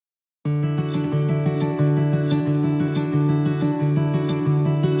This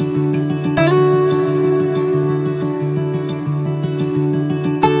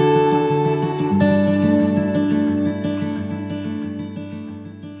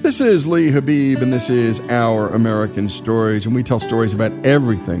is Lee Habib, and this is Our American Stories, and we tell stories about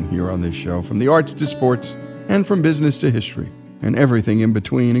everything here on this show, from the arts to sports, and from business to history, and everything in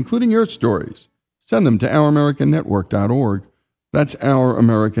between, including your stories. Send them to ouramericannetwork.org. That's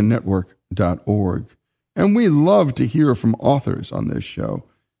ouramericannetwork.org. And we love to hear from authors on this show.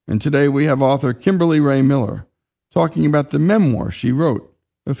 And today we have author Kimberly Ray Miller talking about the memoir she wrote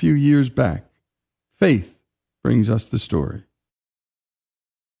a few years back. Faith brings us the story.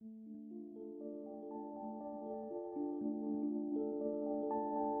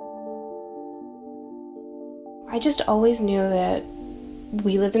 I just always knew that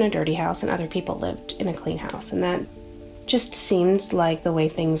we lived in a dirty house and other people lived in a clean house, and that just seemed like the way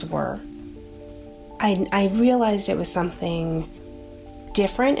things were. I realized it was something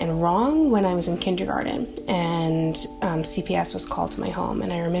different and wrong when I was in kindergarten, and CPS was called to my home,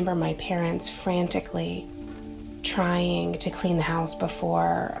 and I remember my parents frantically trying to clean the house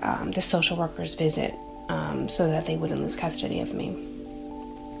before the social worker's visit so that they wouldn't lose custody of me.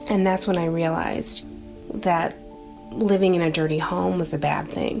 And that's when I realized that living in a dirty home was a bad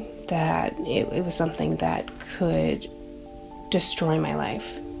thing, that it was something that could destroy my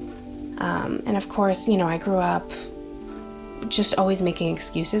life. And of course, I grew up just always making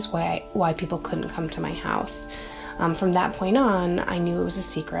excuses why people couldn't come to my house. From that point on, I knew it was a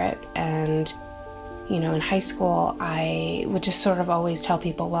secret, and in high school, I would just sort of always tell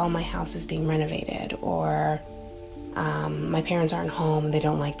people, well, my house is being renovated, or my parents aren't home, they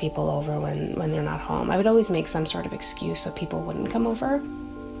don't like people over when they're not home. I would always make some sort of excuse so people wouldn't come over.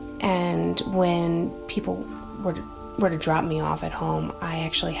 And when people were to drop me off at home, I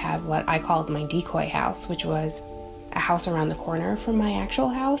actually had what I called my decoy house, which was a house around the corner from my actual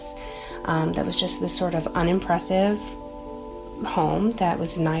house that was just this sort of unimpressive home that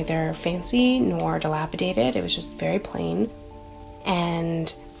was neither fancy nor dilapidated. It was just very plain.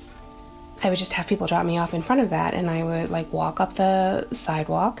 And I would just have people drop me off in front of that, and I would walk up the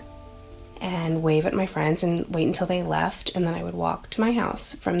sidewalk and wave at my friends and wait until they left, and then I would walk to my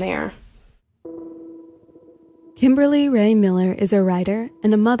house from there. Kimberly Ray Miller is a writer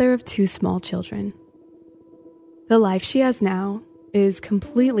and a mother of 2 small children. The life she has now is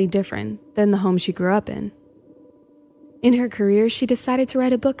completely different than the home she grew up in. In her career, she decided to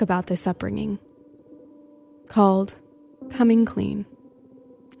write a book about this upbringing called Coming Clean,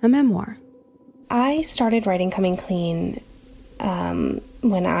 a memoir. I started writing Coming Clean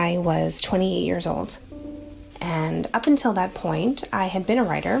when I was 28 years old. And up until that point, I had been a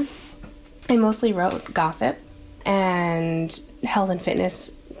writer. I mostly wrote gossip and health and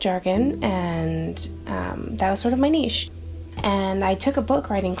fitness jargon, and that was sort of my niche. And I took a book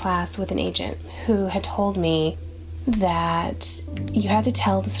writing class with an agent who had told me that you had to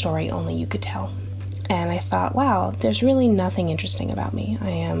tell the story only you could tell. And I thought, wow, there's really nothing interesting about me. I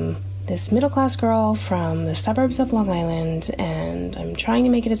am this middle-class girl from the suburbs of Long Island, and I'm trying to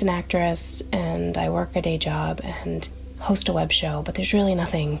make it as an actress, and I work a day job and host a web show, but there's really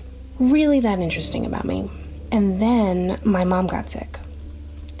nothing really that interesting about me. And then my mom got sick,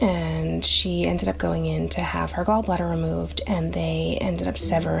 and she ended up going in to have her gallbladder removed, and they ended up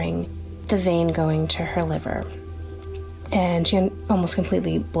severing the vein going to her liver. And she almost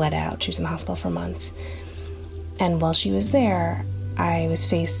completely bled out. She was in the hospital for months. And while she was there, I was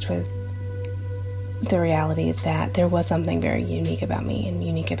faced with the reality that there was something very unique about me and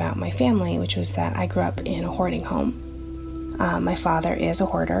unique about my family, which was that I grew up in a hoarding home. My father is a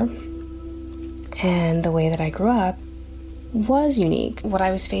hoarder, and the way that I grew up was unique. What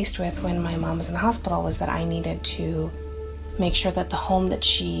I was faced with when my mom was in the hospital was that I needed to make sure that the home that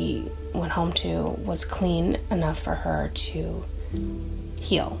she went home to was clean enough for her to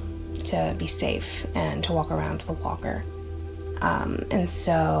heal, to be safe, and to walk around with a walker. And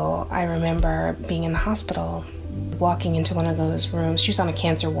so I remember being in the hospital, walking into one of those rooms. She was on a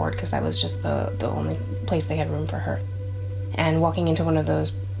cancer ward because that was just the only place they had room for her. And walking into one of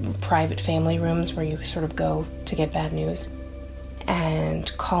those private family rooms where you sort of go to get bad news,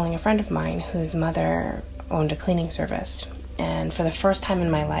 and calling a friend of mine whose mother owned a cleaning service. And for the first time in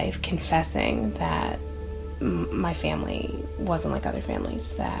my life, confessing that my family wasn't like other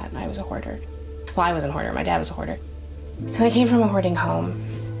families, that I was a hoarder. Well, I wasn't a hoarder, my dad was a hoarder. And I came from a hoarding home,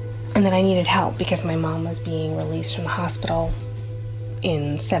 and that I needed help because my mom was being released from the hospital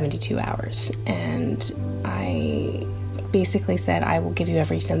in 72 hours. And I basically said, I will give you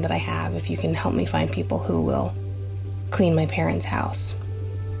every cent that I have if you can help me find people who will clean my parents' house.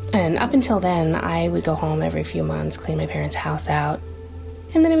 And up until then, I would go home every few months, clean my parents' house out,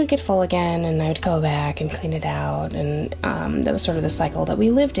 and then it would get full again, and I would go back and clean it out, and that was sort of the cycle that we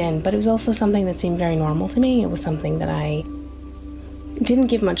lived in. But it was also something that seemed very normal to me. It was something that I didn't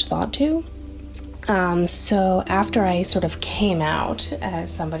give much thought to. So after I sort of came out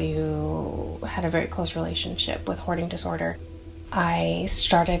as somebody who had a very close relationship with hoarding disorder, I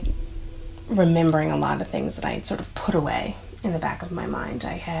started remembering a lot of things that I had sort of put away in the back of my mind.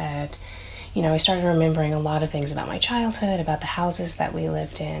 I started remembering a lot of things about my childhood, about the houses that we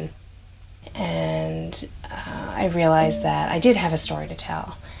lived in, and I realized that I did have a story to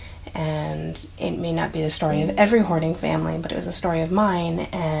tell. And it may not be the story of every hoarding family, but it was a story of mine,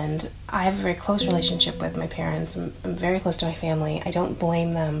 and I have a very close relationship with my parents. I'm very close to my family. I don't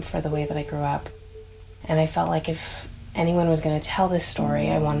blame them for the way that I grew up, and I felt like if anyone was going to tell this story,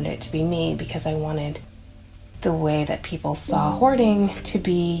 I wanted it to be me, because I wanted the way that people saw hoarding to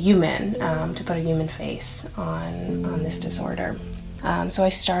be human, to put a human face on this disorder. So I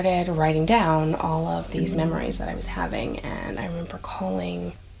started writing down all of these memories that I was having, and I remember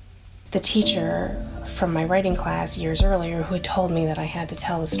calling the teacher from my writing class years earlier who had told me that I had to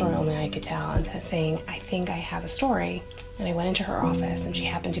tell the story only I could tell, and saying, I think I have a story. And I went into her office, and she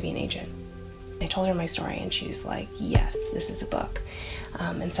happened to be an agent. I told her my story, and she was like, yes, this is a book.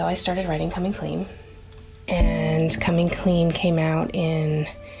 And so I started writing Coming Clean, and Coming Clean came out in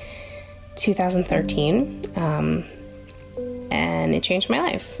 2013, and it changed my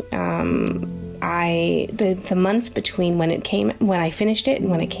life. The months between when I finished it and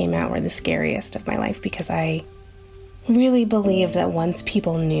when it came out were the scariest of my life, because I really believed that once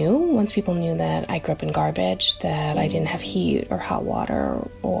people knew that I grew up in garbage, that I didn't have heat or hot water,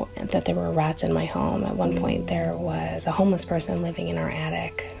 or that there were rats in my home. At one point there was a homeless person living in our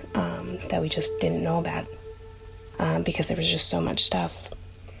attic that we just didn't know about because there was just so much stuff.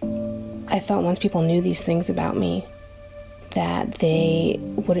 I thought once people knew these things about me, that they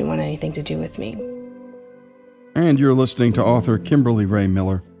wouldn't want anything to do with me. And you're listening to author Kimberly Rae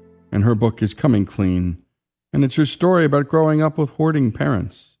Miller, and her book is Coming Clean, and it's her story about growing up with hoarding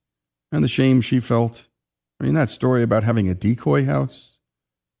parents and the shame she felt. I mean, that story about having a decoy house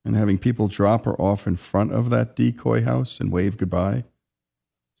and having people drop her off in front of that decoy house and wave goodbye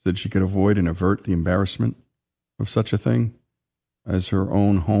so that she could avoid and avert the embarrassment of such a thing as her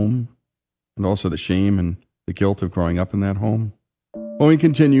own home, and also the shame and the guilt of growing up in that home. When we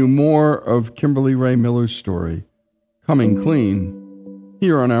continue, more of Kimberly Rae Miller's story, Coming Clean,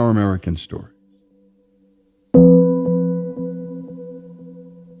 here on Our American Story.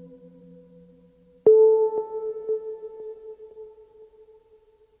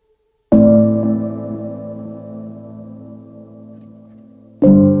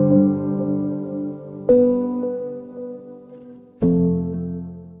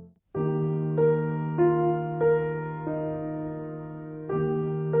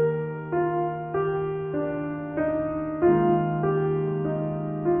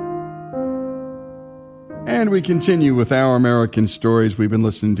 And we continue with Our American Stories. We've been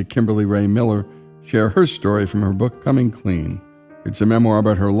listening to Kimberly Rae Miller share her story from her book, Coming Clean. It's a memoir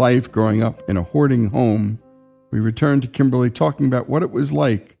about her life growing up in a hoarding home. We return to Kimberly talking about what it was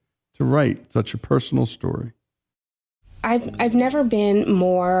like to write such a personal story. I've never been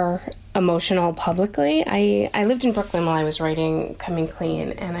more emotional publicly. I lived in Brooklyn while I was writing Coming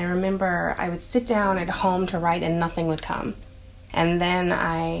Clean, and I remember I would sit down at home to write and nothing would come. And then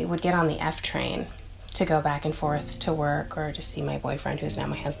I would get on the F train to go back and forth to work or to see my boyfriend, who's now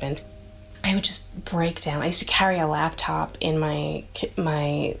my husband. I would just break down. I used to carry a laptop in my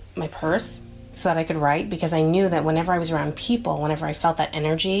purse so that I could write, because I knew that whenever I was around people, whenever I felt that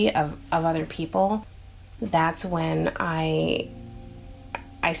energy of other people, that's when I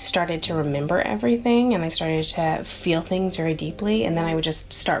started to remember everything, and I started to feel things very deeply, and then I would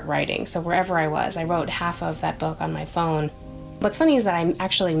just start writing. So wherever I was, I wrote half of that book on my phone. What's funny is that I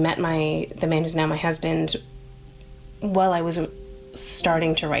actually met the man who's now my husband while I was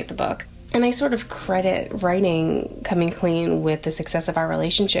starting to write the book. And I sort of credit writing Coming Clean with the success of our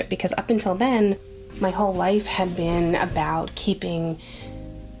relationship, because up until then, my whole life had been about keeping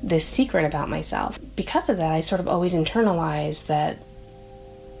this secret about myself. Because of that, I sort of always internalized that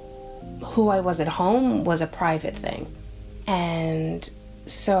who I was at home was a private thing. And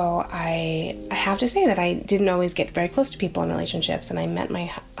so I have to say that I didn't always get very close to people in relationships, and I met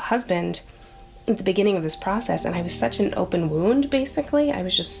my husband at the beginning of this process, and I was such an open wound, basically. I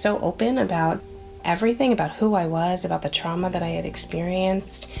was just so open about everything, about who I was, about the trauma that I had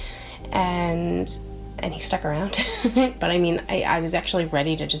experienced, and he stuck around. But I mean, I was actually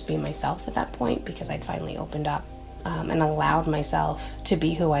ready to just be myself at that point, because I'd finally opened up. and allowed myself to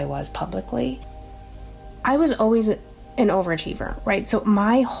be who I was publicly. I was always an overachiever, right? So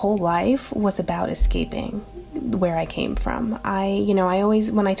my whole life was about escaping where I came from. I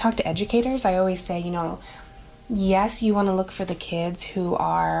always, when I talk to educators, I always say, yes, you want to look for the kids who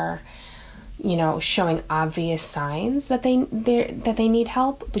are, showing obvious signs that they need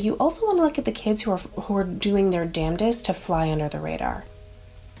help, but you also want to look at the kids who are doing their damnedest to fly under the radar.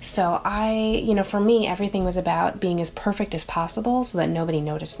 So for me, everything was about being as perfect as possible so that nobody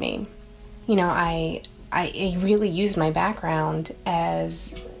noticed me. I really used my background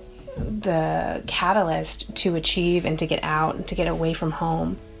as the catalyst to achieve and to get out and to get away from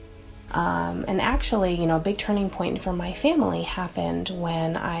home. And actually, a big turning point for my family happened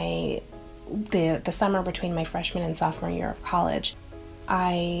when the summer between my freshman and sophomore year of college,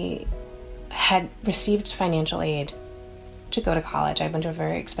 I had received financial aid to go to college. I went to a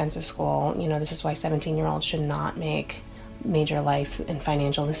very expensive school. This is why 17-year-olds should not make major life and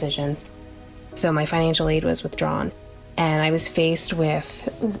financial decisions. So my financial aid was withdrawn, and I was faced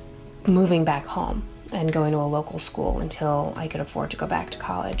with moving back home and going to a local school until I could afford to go back to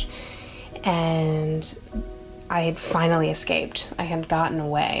college. And I had finally escaped. I had gotten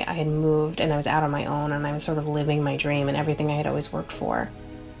away. I had moved, and I was out on my own, and I was sort of living my dream and everything I had always worked for.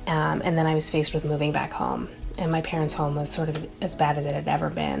 And then I was faced with moving back home. And my parents' home was sort of as bad as it had ever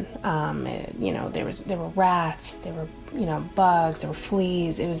been. There were rats, there were, bugs, there were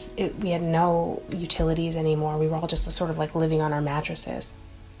fleas. We had no utilities anymore. We were all just sort of like living on our mattresses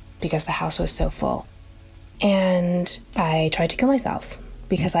because the house was so full. And I tried to kill myself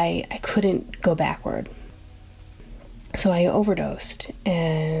because I couldn't go backward. So I overdosed,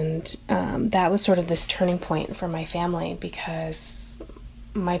 and that was sort of this turning point for my family, because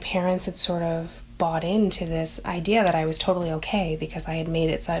my parents had sort of bought into this idea that I was totally okay because I had made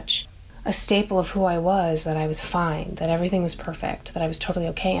it such a staple of who I was, that I was fine, that everything was perfect, that I was totally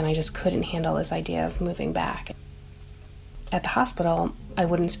okay, and I just couldn't handle this idea of moving back. At the hospital, I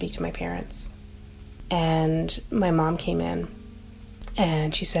wouldn't speak to my parents. And my mom came in,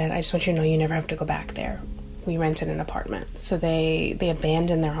 and she said, I just want you to know you never have to go back there. We rented an apartment. So they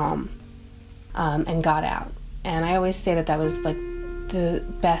abandoned their home and got out. And I always say that was like the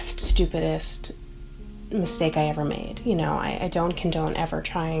best, stupidest mistake I ever made. I don't condone ever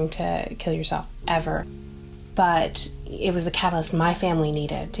trying to kill yourself, ever. But it was the catalyst my family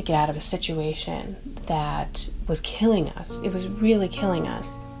needed to get out of a situation that was killing us. It was really killing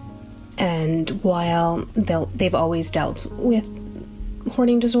us. And while they've always dealt with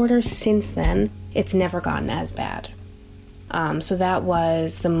hoarding disorder since then, it's never gotten as bad. So that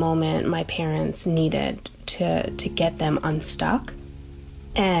was the moment my parents needed to get them unstuck.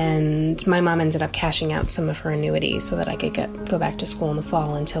 And my mom ended up cashing out some of her annuities so that I could go back to school in the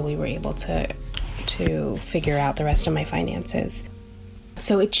fall until we were able to figure out the rest of my finances.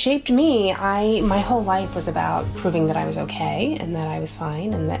 So it shaped me. My whole life was about proving that I was okay and that I was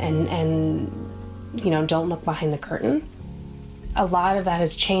fine, and don't look behind the curtain. A lot of that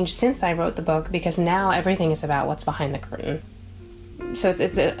has changed since I wrote the book, because now everything is about what's behind the curtain. So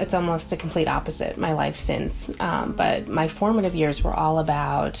it's almost a complete opposite, my life since. But my formative years were all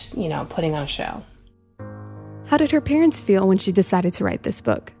about, putting on a show. How did her parents feel when she decided to write this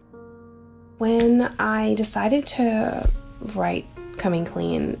book? When I decided to write Coming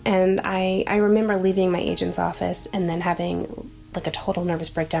Clean, and I remember leaving my agent's office and then having like a total nervous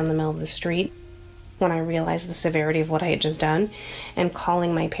breakdown in the middle of the street when I realized the severity of what I had just done, and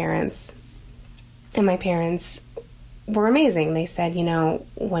calling my parents. And my parents were amazing. They said,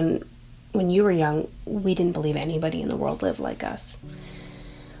 when you were young, we didn't believe anybody in the world lived like us.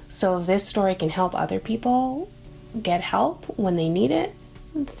 So if this story can help other people get help when they need it,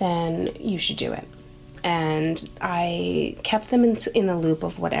 then you should do it. And I kept them in the loop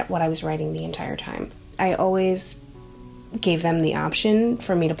of what I was writing the entire time. I always gave them the option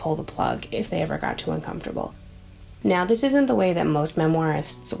for me to pull the plug if they ever got too uncomfortable. Now, this isn't the way that most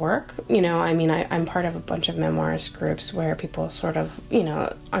memoirists work. I'm part of a bunch of memoirist groups where people sort of,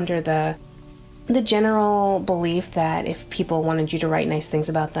 under the general belief that if people wanted you to write nice things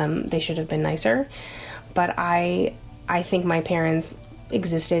about them, they should have been nicer. But I think my parents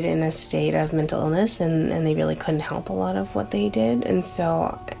existed in a state of mental illness, and they really couldn't help a lot of what they did. And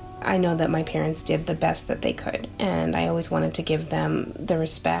so I know that my parents did the best that they could, and I always wanted to give them the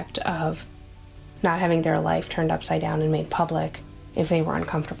respect of not having their life turned upside down and made public if they were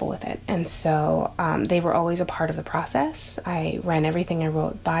uncomfortable with it. And so they were always a part of the process. I ran everything I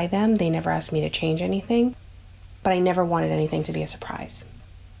wrote by them. They never asked me to change anything, but I never wanted anything to be a surprise.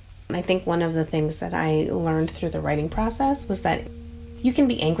 And I think one of the things that I learned through the writing process was that you can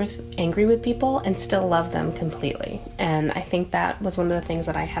be angry with people and still love them completely. And I think that was one of the things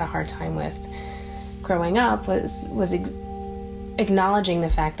that I had a hard time with growing up, was acknowledging the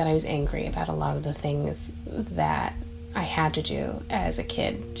fact that I was angry about a lot of the things that I had to do as a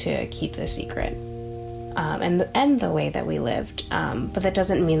kid to keep the secret, and the way that we lived. But that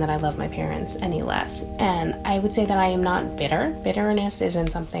doesn't mean that I love my parents any less. And I would say that I am not bitter. Bitterness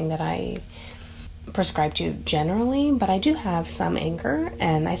isn't something that I prescribe to generally, but I do have some anger,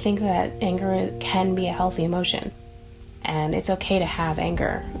 and I think that anger can be a healthy emotion, and it's okay to have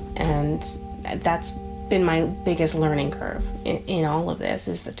anger. And that's been my biggest learning curve in all of this,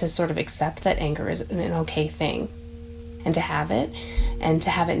 is to sort of accept that anger is an okay thing, and to have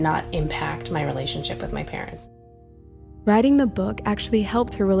it not impact my relationship with my parents. Writing the book actually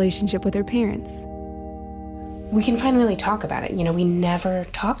helped her relationship with her parents. We can finally talk about it. We never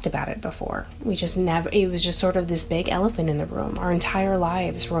talked about it before. It was just sort of this big elephant in the room. Our entire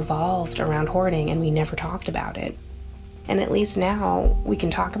lives revolved around hoarding, and we never talked about it. And at least now we can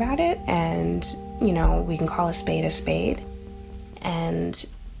talk about it, and, we can call a spade. And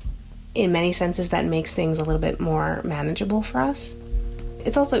in many senses, that makes things a little bit more manageable for us.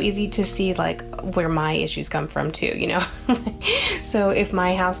 It's also easy to see, where my issues come from, too, So if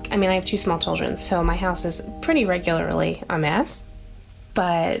my house, I have 2 small children, so my house is pretty regularly a mess.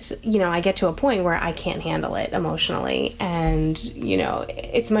 But, I get to a point where I can't handle it emotionally. And,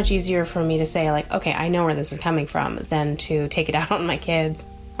 it's much easier for me to say, okay, I know where this is coming from, than to take it out on my kids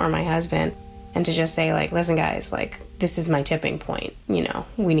or my husband. And to just say, listen, guys, this is my tipping point.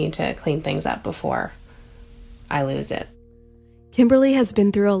 We need to clean things up before I lose it. Kimberly has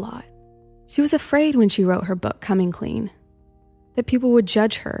been through a lot. She was afraid when she wrote her book, Coming Clean, that people would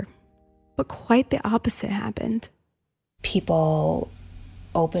judge her. But quite the opposite happened. People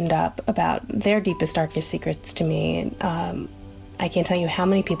opened up about their deepest, darkest secrets to me. I can't tell you how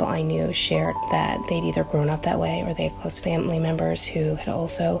many people I knew shared that they'd either grown up that way, or they had close family members who had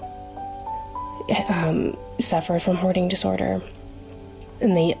also suffered from hoarding disorder.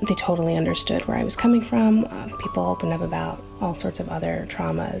 And they totally understood where I was coming from. People opened up about all sorts of other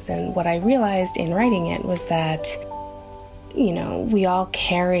traumas. And what I realized in writing it was that, we all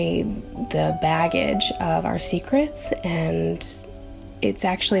carry the baggage of our secrets, and it's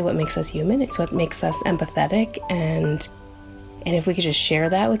actually what makes us human. It's what makes us empathetic. And if we could just share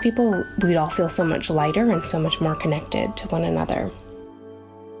that with people, we'd all feel so much lighter and so much more connected to one another.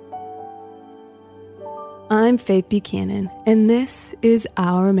 I'm Faith Buchanan, and this is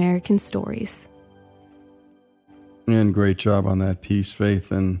Our American Stories. And great job on that piece,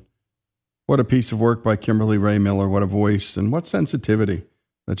 Faith. And what a piece of work by Kimberly Ray Miller. What a voice, and what sensitivity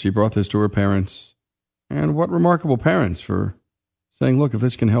that she brought this to her parents. And what remarkable parents for saying, look, if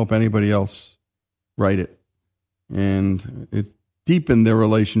this can help anybody else, write it. And it deepened their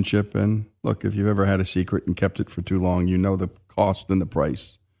relationship. And look, if you've ever had a secret and kept it for too long, you know the cost and the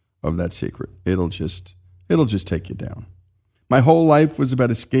price of that secret. It'll just take you down. My whole life was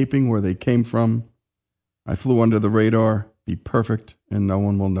about escaping where they came from. I flew under the radar, be perfect, and no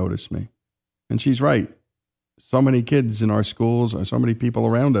one will notice me. And she's right. So many kids in our schools, or so many people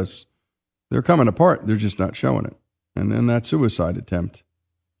around us, they're coming apart. They're just not showing it. And then that suicide attempt,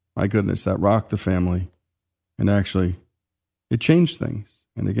 my goodness, that rocked the family. And actually, it changed things.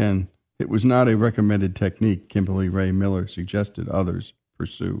 And again, it was not a recommended technique Kimberly Ray Miller suggested others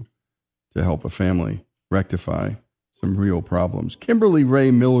pursue to help a family rectify some real problems. Kimberly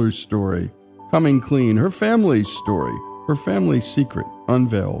Ray Miller's story, Coming Clean, her family's story, her family's secret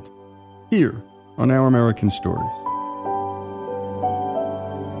unveiled, here on Our American Stories.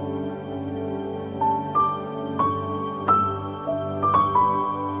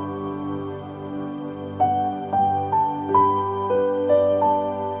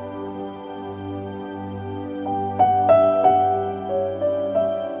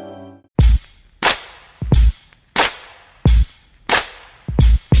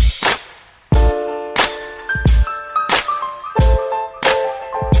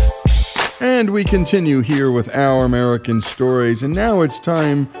 And we continue here with Our American Stories, and now it's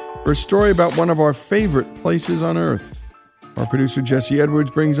time for a story about one of our favorite places on Earth. Our producer Jesse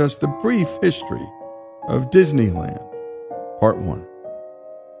Edwards brings us the brief history of Disneyland, Part 1.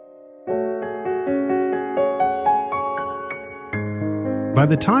 By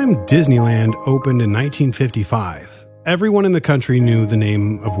the time Disneyland opened in 1955, everyone in the country knew the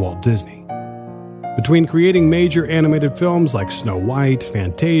name of Walt Disney. Between creating major animated films like Snow White,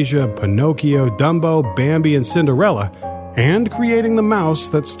 Fantasia, Pinocchio, Dumbo, Bambi, and Cinderella, and creating the mouse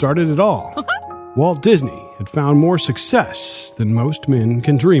that started it all, Walt Disney had found more success than most men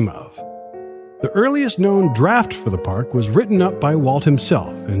can dream of. The earliest known draft for the park was written up by Walt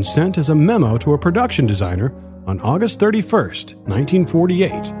himself and sent as a memo to a production designer on August 31st,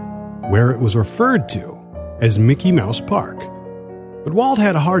 1948, where it was referred to as Mickey Mouse Park. But Walt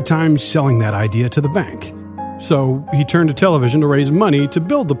had a hard time selling that idea to the bank, so he turned to television to raise money to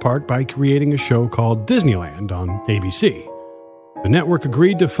build the park by creating a show called Disneyland on ABC. The network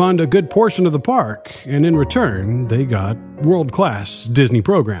agreed to fund a good portion of the park, and in return, they got world-class Disney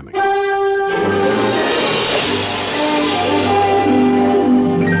programming.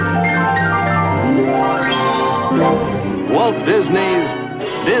 Walt Disney's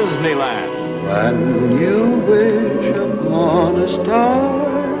Disneyland. When you wish upon a star,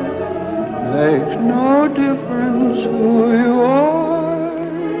 makes no difference who you are.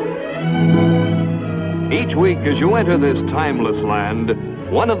 Each week as you enter this timeless land,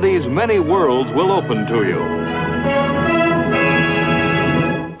 one of these many worlds will open to you.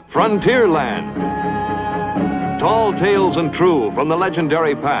 Frontierland. Tall tales and true from the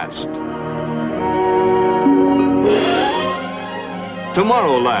legendary past.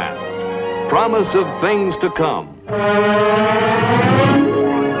 Tomorrowland. Promise of things to come.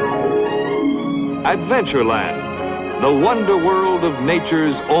 Adventureland. The wonder world of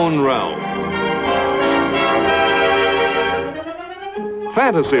nature's own realm.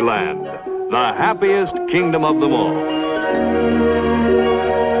 Fantasyland. The happiest kingdom of them all.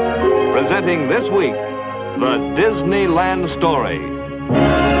 Presenting this week, the Disneyland Story.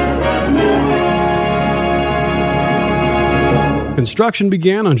 Construction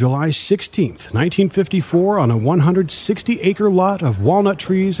began on July 16, 1954, on a 160-acre lot of walnut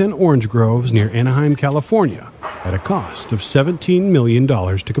trees and orange groves near Anaheim, California, at a cost of $17 million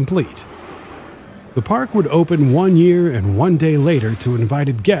to complete. The park would open 1 year and 1 day later to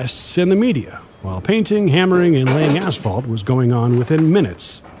invited guests and the media, while painting, hammering, and laying asphalt was going on within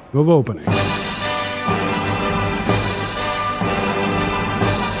minutes of opening.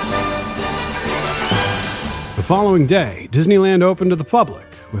 The following day, Disneyland opened to the public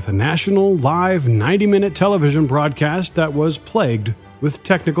with a national live 90-minute television broadcast that was plagued with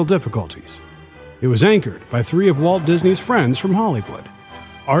technical difficulties. It was anchored by three of Walt Disney's friends from Hollywood,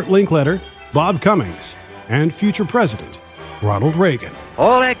 Art Linkletter, Bob Cummings, and future President Ronald Reagan.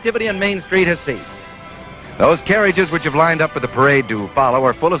 All activity on Main Street has ceased. Those carriages which have lined up for the parade to follow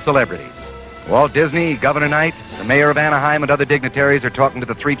are full of celebrities. Walt Disney, Governor Knight, the mayor of Anaheim, and other dignitaries are talking to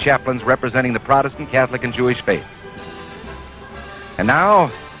the three chaplains representing the Protestant, Catholic, and Jewish faith. And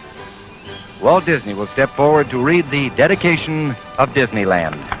now, Walt Disney will step forward to read the dedication of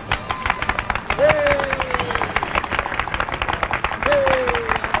Disneyland.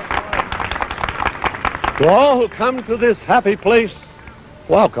 To all who come to this happy place,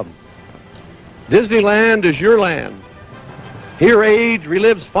 welcome. Disneyland is your land. Here age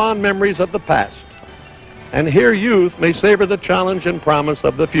relives fond memories of the past, and here youth may savor the challenge and promise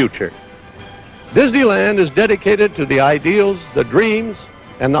of the future. Disneyland is dedicated to the ideals, the dreams,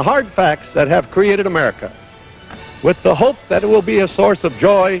 and the hard facts that have created America, with the hope that it will be a source of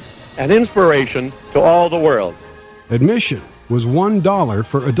joy and inspiration to all the world. Admission was $1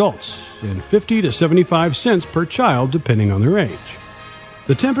 for adults and 50 to 75 cents per child depending on their age.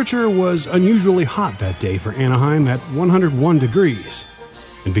 The temperature was unusually hot that day for Anaheim at 101 degrees.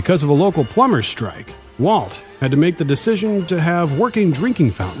 And because of a local plumber's strike, Walt had to make the decision to have working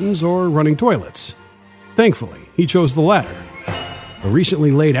drinking fountains or running toilets. Thankfully, he chose the latter. The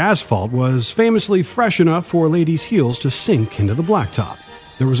recently laid asphalt was famously fresh enough for ladies' heels to sink into the blacktop.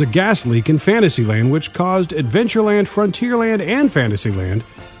 There was a gas leak in Fantasyland which caused Adventureland, Frontierland, and Fantasyland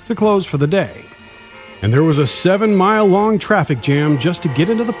to close for the day. And there was a 7-mile-long traffic jam just to get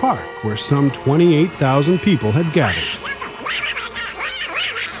into the park, where some 28,000 people had gathered.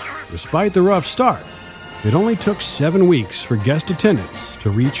 Despite the rough start, it only took 7 weeks for guest attendance to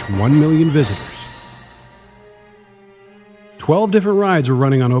reach 1 million visitors. 12 different rides were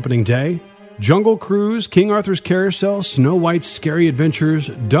running on opening day: Jungle Cruise, King Arthur's Carousel, Snow White's Scary Adventures,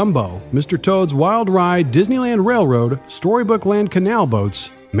 Dumbo, Mr. Toad's Wild Ride, Disneyland Railroad, Storybook Land Canal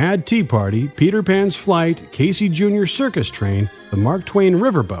Boats, Mad Tea Party, Peter Pan's Flight, Casey Jr. Circus Train, the Mark Twain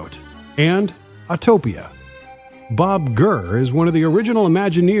Riverboat, and Autopia. Bob Gurr is one of the original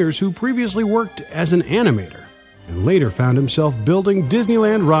Imagineers who previously worked as an animator and later found himself building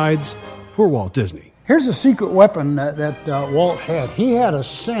Disneyland rides for Walt Disney. Here's a secret weapon that Walt had. He had a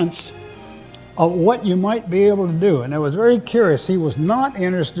sense of what you might be able to do, and I was very curious. He was not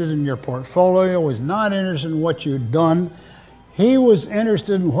interested in your portfolio, was not interested in what you'd done. He was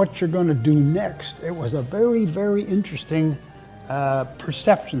interested in what you're going to do next. It was a very, very interesting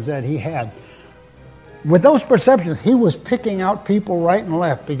perceptions that he had. with those perceptions, he was picking out people right and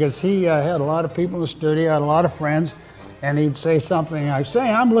left because he had a lot of people in the studio, had a lot of friends, and he'd say something. I'd say,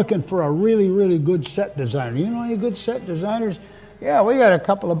 I'm looking for a really, really good set designer. You know any good set designers? Yeah, we got a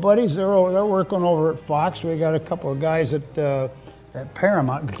couple of buddies. They're working over at Fox. We got a couple of guys at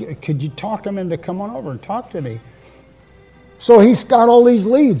Paramount. Could you talk them into coming over and talk to me? So he's got all these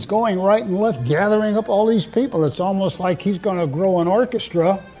leads going right and left, gathering up all these people. It's almost like he's going to grow an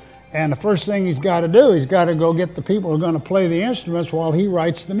orchestra, and the first thing he's got to do, he's got to go get the people who are going to play the instruments while he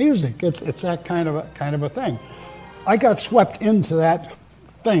writes the music. It's that kind of a thing. I got swept into that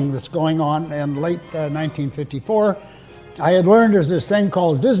thing that's going on in late 1954. I had learned there's this thing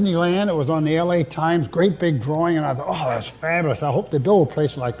called Disneyland. It was on the LA Times, great big drawing, and I thought, oh, that's fabulous. I hope they build a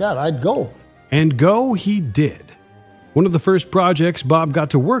place like that. I'd go. And go he did. One of the first projects Bob got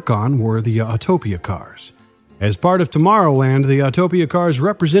to work on were the Autopia cars. As part of Tomorrowland, the Autopia cars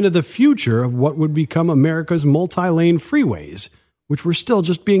represented the future of what would become America's multi-lane freeways, which were still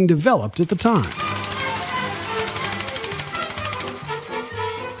just being developed at the time.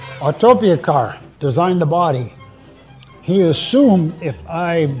 Autopia car designed the body. He assumed if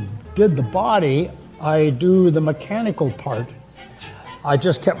I did the body, I do the mechanical part. I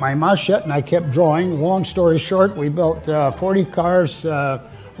just kept my mouth shut and I kept drawing. Long story short, we built 40 cars.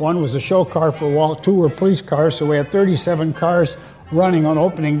 One was a show car for Walt, 2 were police cars, so we had 37 cars running on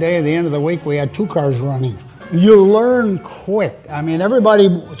opening day. At the end of the week, we had 2 cars running. You learn quick. I mean,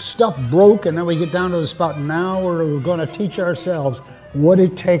 stuff broke, and then we get down to the spot. Now we're going to teach ourselves what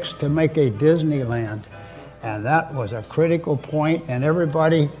it takes to make a Disneyland. And that was a critical point, and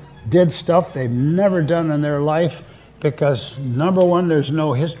everybody did stuff they've never done in their life. Because number one, there's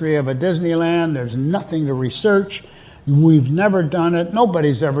no history of a Disneyland. There's nothing to research. We've never done it.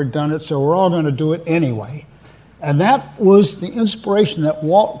 Nobody's ever done it, so we're all going to do it anyway. And that was the inspiration that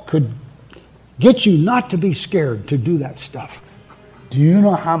Walt could get you not to be scared to do that stuff. Do you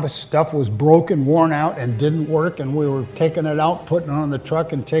know how much stuff was broken, worn out, and didn't work, and we were taking it out, putting it on the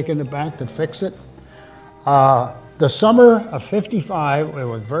truck, and taking it back to fix it? The summer of '55, it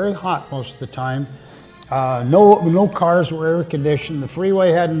was very hot most of the time. No cars were air conditioned. The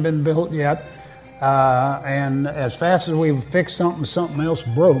freeway hadn't been built yet. And as fast as we fixed something else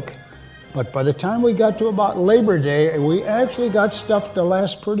broke. But by the time we got to about Labor Day, we actually got stuff to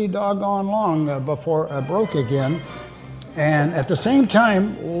last pretty doggone long before it broke again. And at the same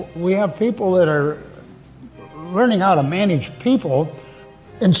time, we have people that are learning how to manage people,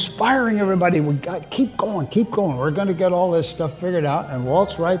 inspiring everybody. We got keep going. We're going to get all this stuff figured out. And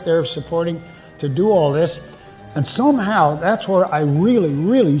Walt's right there supporting to do all this. And somehow that's where I really,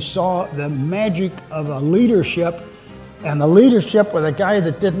 really saw the magic of a leadership, and the leadership with a guy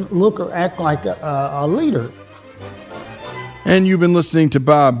that didn't look or act like a leader. And you've been listening to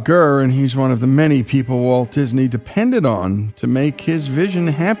Bob Gurr, and he's one of the many people Walt Disney depended on to make his vision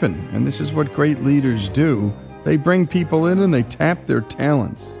happen. And this is what great leaders do. They bring people in and they tap their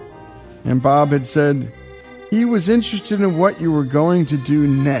talents. And Bob had said he was interested in what you were going to do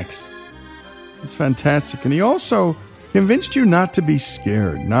next. It's fantastic. And he also convinced you not to be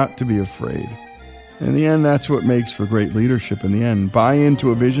scared, not to be afraid. In the end, that's what makes for great leadership in the end. Buy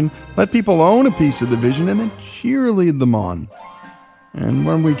into a vision, let people own a piece of the vision, and then cheerlead them on. And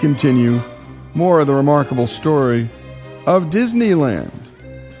when we continue, more of the remarkable story of Disneyland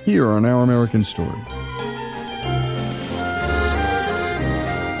here on Our American Story.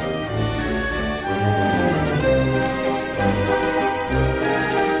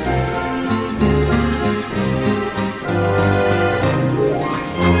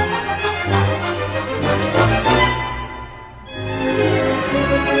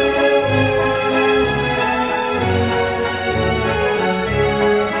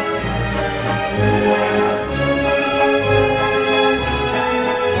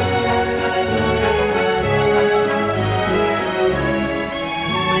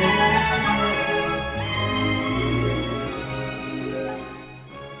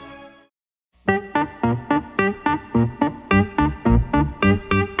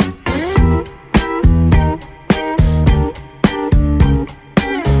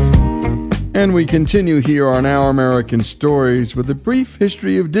 And we continue here on Our American Stories with a brief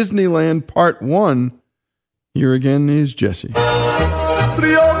history of Disneyland Part 1. Here again is Jesse. By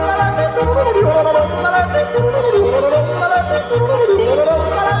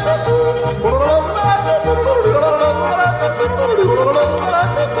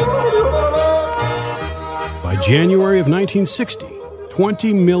January of 1960,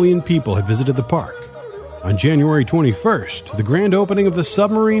 20 million people had visited the park. On January 21st, the grand opening of the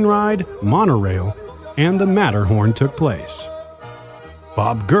submarine ride, monorail, and the Matterhorn took place.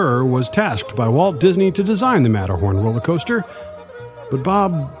 Bob Gurr was tasked by Walt Disney to design the Matterhorn roller coaster, but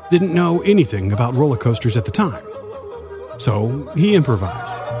Bob didn't know anything about roller coasters at the time, so he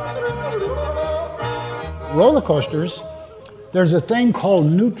improvised. Roller coasters, there's a thing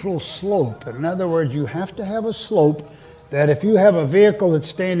called neutral slope. In other words, you have to have a slope that if you have a vehicle that's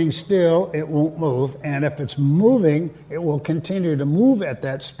standing still, it won't move, and if it's moving, it will continue to move at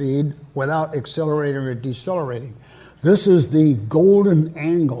that speed without accelerating or decelerating. This is the golden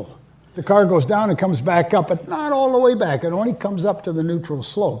angle. The car goes down and comes back up, but not all the way back. It only comes up to the neutral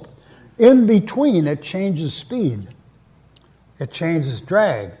slope. In between, it changes speed. It changes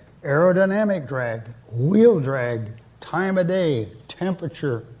drag, aerodynamic drag, wheel drag, time of day,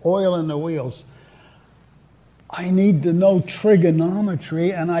 temperature, oil in the wheels. I need to know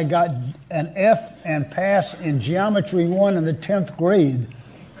trigonometry, and I got an F and pass in Geometry 1 in the 10th grade.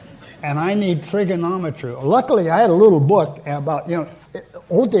 And I need trigonometry. Luckily, I had a little book about,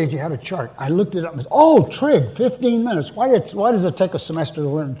 old days you had a chart. I looked it up and said, oh, trig, 15 minutes. Why does it take a semester to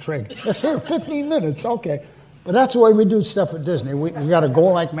learn trig? It's here, 15 minutes, okay. But that's the way we do stuff at Disney. We got to go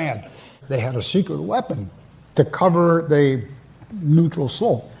like mad. They had a secret weapon to cover the neutral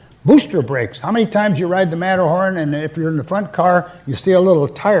slope. Booster brakes. How many times you ride the Matterhorn and if you're in the front car, you see a little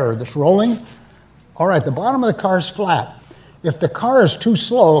tire that's rolling? All right, the bottom of the car is flat. If the car is too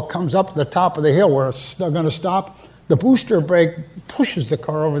slow, it comes up to the top of the hill where it's going to stop, the booster brake pushes the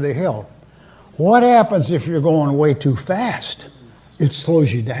car over the hill. What happens if you're going way too fast? It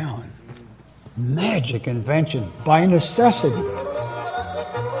slows you down. Magic invention by necessity.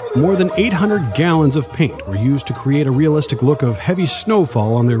 More than 800 gallons of paint were used to create a realistic look of heavy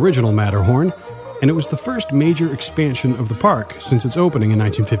snowfall on the original Matterhorn, and it was the first major expansion of the park since its opening in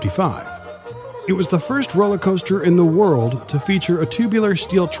 1955. It was the first roller coaster in the world to feature a tubular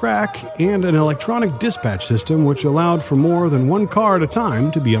steel track and an electronic dispatch system which allowed for more than one car at a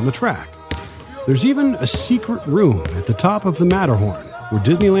time to be on the track. There's even a secret room at the top of the Matterhorn where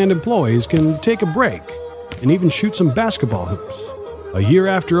Disneyland employees can take a break and even shoot some basketball hoops. A year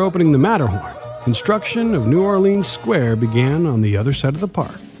after opening the Matterhorn, construction of New Orleans Square began on the other side of the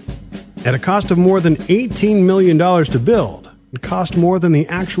park. At a cost of more than $18 million to build, it cost more than the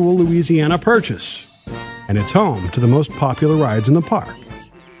actual Louisiana Purchase, and it's home to the most popular rides in the park.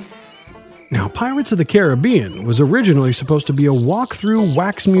 Now, Pirates of the Caribbean was originally supposed to be a walk-through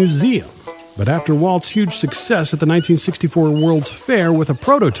wax museum, but after Walt's huge success at the 1964 World's Fair with a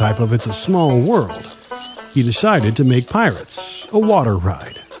prototype of It's a Small World, he decided to make Pirates a water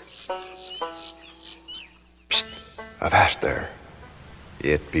ride. Psst, avast there.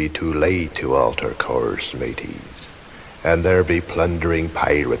 It be too late to alter course, mateys. And there be plundering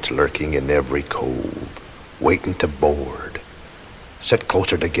pirates lurking in every cove, waiting to board. Sit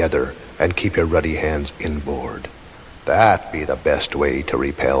closer together and keep your ruddy hands inboard. That be the best way to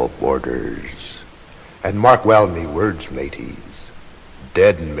repel boarders. And mark well me words, mateys.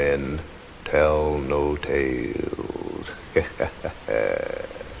 Dead men tell no tales.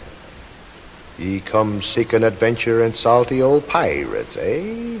 Ye come seeking adventure and salty old pirates,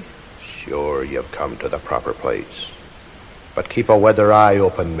 eh? Sure you've come to the proper place. But keep a weather eye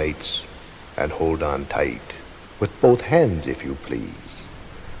open, mates, and hold on tight, with both hands, if you please.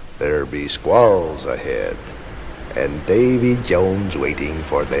 There be squalls ahead, and Davy Jones waiting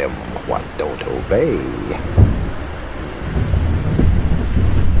for them what don't obey.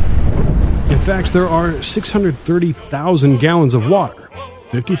 In fact, there are 630,000 gallons of water,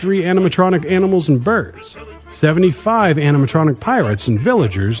 53 animatronic animals and birds, 75 animatronic pirates and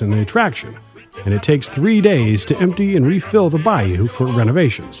villagers in the attraction, and it takes 3 days to empty and refill the bayou for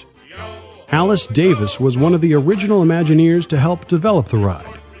renovations. Alice Davis was one of the original Imagineers to help develop the ride.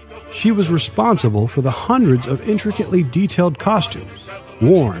 She was responsible for the hundreds of intricately detailed costumes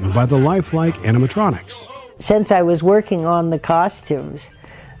worn by the lifelike animatronics. Since I was working on the costumes,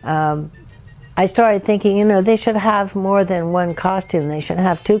 I started thinking, they should have more than one costume. They should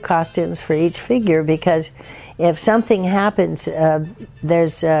have 2 costumes for each figure, because if something happens,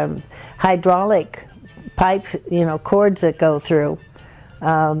 there's hydraulic pipes, cords that go through.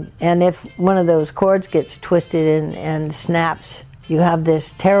 And if one of those cords gets twisted and snaps, you have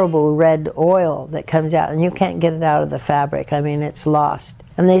this terrible red oil that comes out, and you can't get it out of the fabric. It's lost.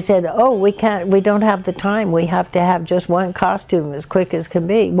 And they said, we don't have the time. We have to have just one costume as quick as can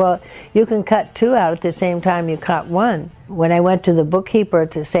be. Well, you can cut 2 out at the same time you cut 1. When I went to the bookkeeper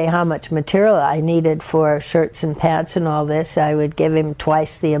to say how much material I needed for shirts and pants and all this, I would give him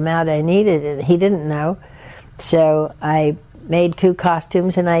twice the amount I needed, and he didn't know. So I made 2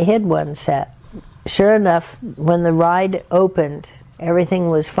 costumes and I hid 1 set. Sure enough, when the ride opened, everything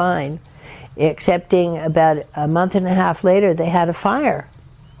was fine. excepting about a month and a half later, they had a fire.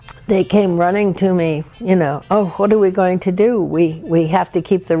 They came running to me, oh, what are we going to do? We have to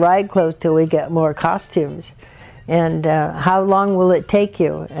keep the ride closed till we get more costumes. And how long will it take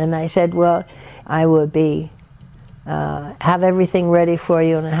you? And I said, well, I will have everything ready for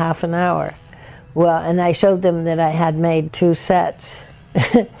you in a half an hour. Well, and I showed them that I had made 2 sets.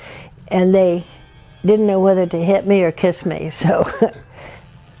 And they didn't know whether to hit me or kiss me, so.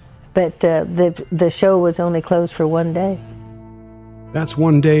 But the show was only closed for 1 day. That's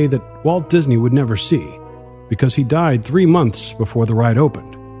one day that Walt Disney would never see, because he died 3 months before the ride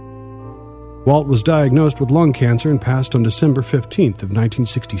opened. Walt was diagnosed with lung cancer and passed on December 15th of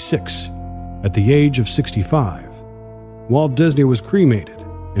 1966, at the age of 65. Walt Disney was cremated,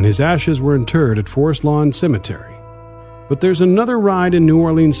 and his ashes were interred at Forest Lawn Cemetery. But there's another ride in New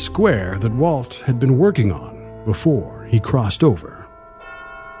Orleans Square that Walt had been working on before he crossed over.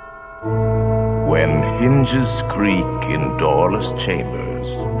 When hinges creak in doorless chambers,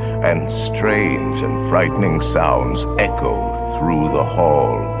 and strange and frightening sounds echo through the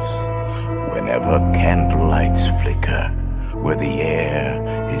halls, whenever candlelights flicker, where the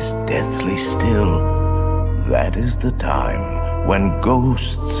air is deathly still, that is the time when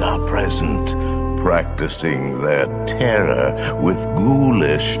ghosts are present, practicing their terror with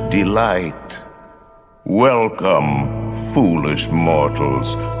ghoulish delight. Welcome, foolish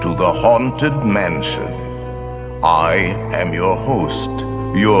mortals, to the Haunted Mansion. I am your host,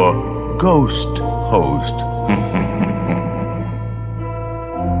 your ghost host.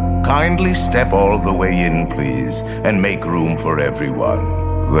 Kindly step all the way in, please, and make room for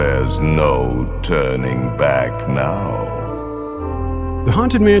everyone. There's no turning back now. The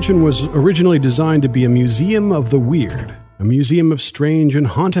Haunted Mansion was originally designed to be a museum of the weird, a museum of strange and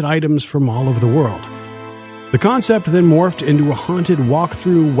haunted items from all over the world. The concept then morphed into a haunted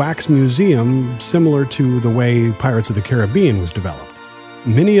walk-through wax museum similar to the way Pirates of the Caribbean was developed.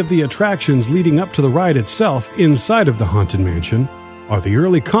 Many of the attractions leading up to the ride itself inside of the Haunted Mansion are the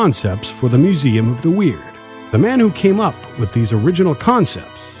early concepts for the Museum of the Weird. The man who came up with these original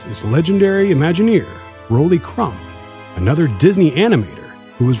concepts is legendary Imagineer Rolly Crump, another Disney animator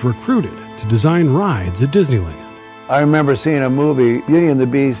who was recruited to design rides at Disneyland. I remember seeing a movie, Beauty and the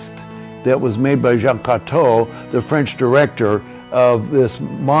Beast, that was made by Jacques Cousteau, the French director, of this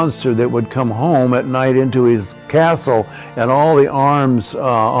monster that would come home at night into his castle, and all the arms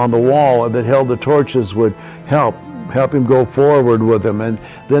on the wall that held the torches would help him go forward with him. And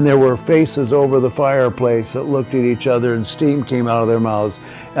then there were faces over the fireplace that looked at each other, and steam came out of their mouths.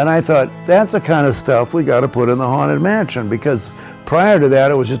 And I thought, that's the kind of stuff we got to put in the Haunted Mansion, because prior to that,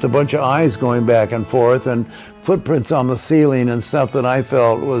 it was just a bunch of eyes going back and forth and footprints on the ceiling and stuff that I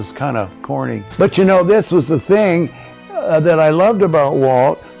felt was kind of corny. But this was the thing that I loved about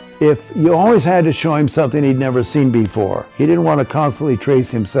Walt. If you always had to show him something he'd never seen before. He didn't want to constantly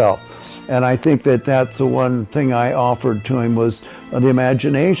trace himself. And I think that that's the one thing I offered to him, was the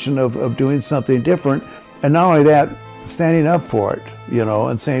imagination of doing something different. And not only that, standing up for it,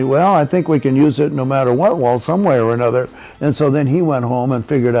 and saying, well, I think we can use it no matter what, Walt, some way or another. And so then he went home and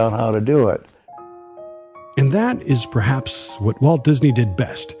figured out how to do it. And that is perhaps what Walt Disney did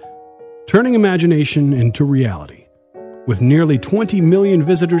best, turning imagination into reality. With nearly 20 million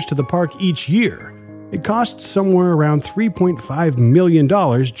visitors to the park each year, it costs somewhere around $3.5 million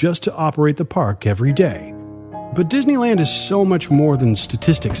just to operate the park every day. But Disneyland is so much more than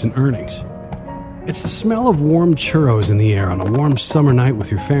statistics and earnings. It's the smell of warm churros in the air on a warm summer night with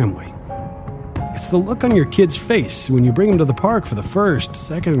your family. It's the look on your kid's face when you bring them to the park for the first,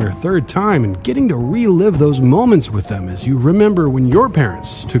 second, or third time, and getting to relive those moments with them as you remember when your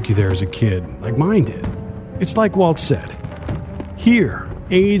parents took you there as a kid, like mine did. It's like Walt said, here,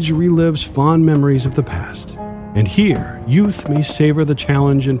 age relives fond memories of the past, and here, youth may savor the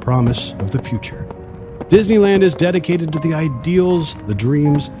challenge and promise of the future. Disneyland is dedicated to the ideals, the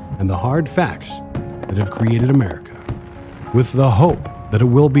dreams, and the hard facts that have created America, with the hope that it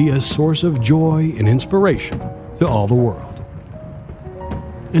will be a source of joy and inspiration to all the world.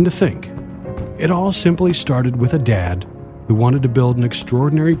 And to think, it all simply started with a dad who wanted to build an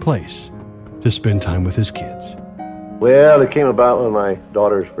extraordinary place to spend time with his kids. Well, it came about when my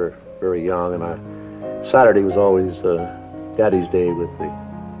daughters were very young, and Saturday was always Daddy's Day with the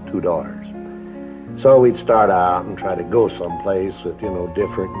 2 daughters. So we'd start out and try to go someplace with,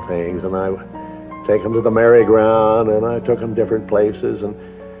 different things, and I take them to the merry-go-round, and I took them different places, and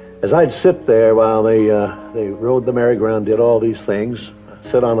as I'd sit there while they rode the merry-go-round, did all these things,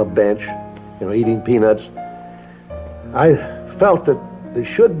 sit on a bench, eating peanuts, I felt that there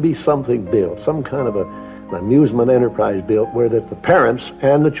should be something built, some kind of an amusement enterprise built, where that the parents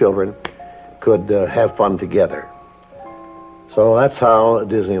and the children could have fun together. So that's how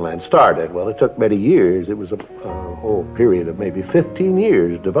Disneyland started. Well, it took many years. It was a whole period of maybe 15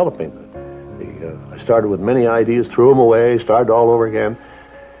 years developing. I started with many ideas, threw them away, started all over again.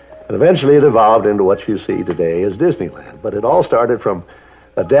 And eventually it evolved into what you see today as Disneyland. But it all started from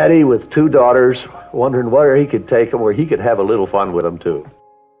a daddy with two daughters wondering where he could take them, where he could have a little fun with them too.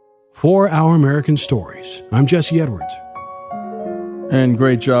 For Our American Stories, I'm Jesse Edwards. And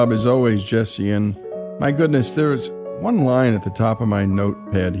great job as always, Jesse. And my goodness, there's one line at the top of my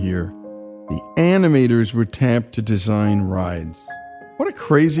notepad here. The animators were tapped to design rides. What a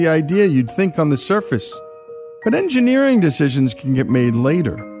crazy idea you'd think on the surface. But engineering decisions can get made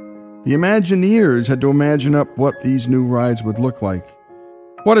later. The Imagineers had to imagine up what these new rides would look like.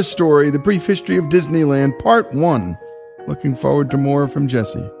 What a story, the brief history of Disneyland, Part 1. Looking forward to more from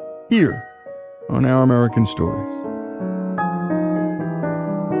Jesse, here on Our American Stories.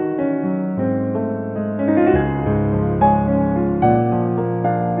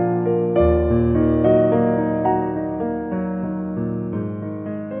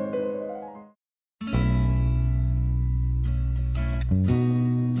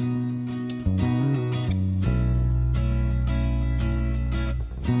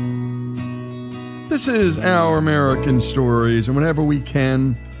 This is Our American Stories, and whenever we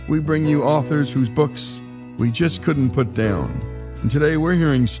can, we bring you authors whose books we just couldn't put down. And today we're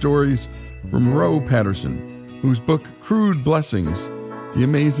hearing stories from Roe Patterson, whose book Crude Blessings, the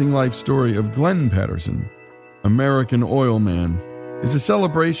amazing life story of Glenn Patterson, American Oilman, is a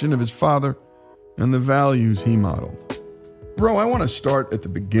celebration of his father and the values he modeled. Roe, I want to start at the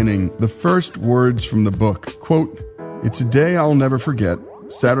beginning. The first words from the book, quote, "It's a day I'll never forget.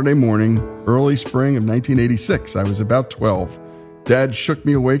 Saturday morning, early spring of 1986. I was about 12. Dad shook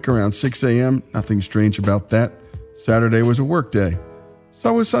me awake around 6 a.m. Nothing strange about that. Saturday was a work day.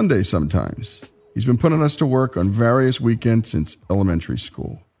 So was Sunday sometimes. He's been putting us to work on various weekends since elementary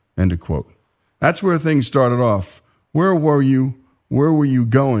school." End of quote. That's where things started off. Where were you? Where were you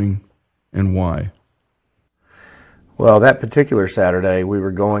going? And why? Well, that particular Saturday, we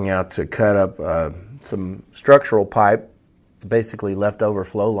were going out to cut up some structural pipe, basically leftover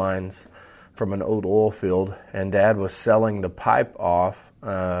flow lines from an old oil field, and Dad was selling the pipe off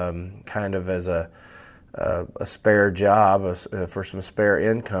kind of as a spare job for some spare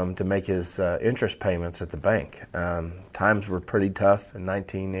income to make his interest payments at the bank. Times were pretty tough in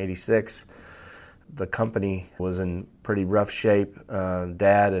 1986. The company was in pretty rough shape.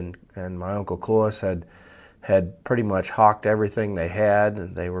 Dad and my Uncle Clovis had pretty much hawked everything they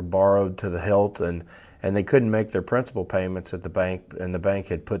had. They were borrowed to the hilt, and they couldn't make their principal payments at the bank, and the bank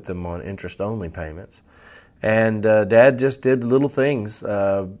had put them on interest-only payments. And Dad just did little things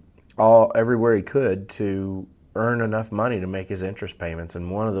everywhere he could to earn enough money to make his interest payments.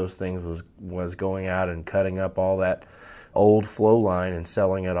 And one of those things was going out and cutting up all that old flow line and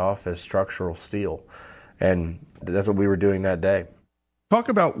selling it off as structural steel. And that's what we were doing that day. Talk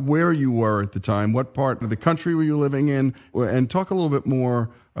about where you were at the time. What part of the country were you living in? And talk a little bit more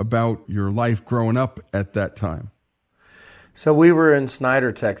about your life growing up at that time. So we were in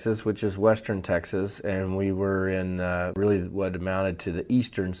Snyder, Texas, which is western Texas, and we were in really what amounted to the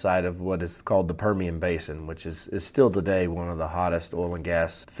eastern side of what is called the Permian Basin, which is still today one of the hottest oil and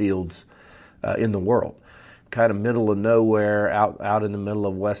gas fields in the world. Kind of middle of nowhere, out in the middle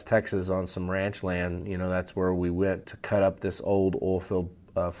of West Texas on some ranch land. You know, that's where we went to cut up this old oil field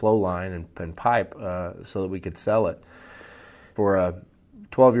flow line and pipe so that we could sell it. For a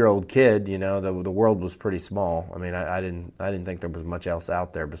 12-year-old kid, you know, the world was pretty small. I mean, I didn't think there was much else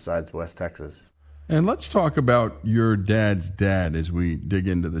out there besides West Texas. And let's talk about your dad's dad as we dig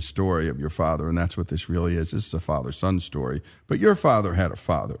into the story of your father, and that's what this really is. This is a father-son story. But your father had a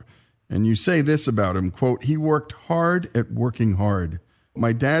father. And you say this about him, quote, "He worked hard at working hard.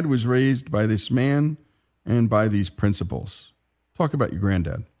 My dad was raised by this man and by these principles." Talk about your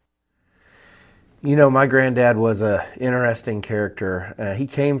granddad. You know, my granddad was an interesting character. He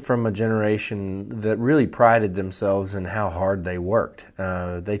came from a generation that really prided themselves in how hard they worked.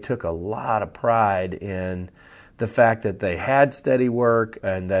 They took a lot of pride in the fact that they had steady work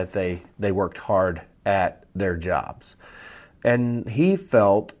and that they worked hard at their jobs. And he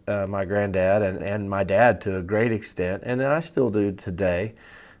felt, my granddad and my dad to a great extent, and I still do today,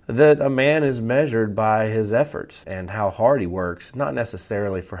 that a man is measured by his efforts and how hard he works, not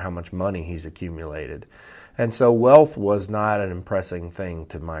necessarily for how much money he's accumulated. And so wealth was not an impressing thing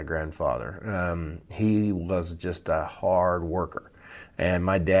to my grandfather. He was just a hard worker. And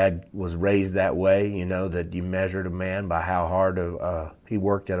my dad was raised that way, you know, that you measured a man by how hard he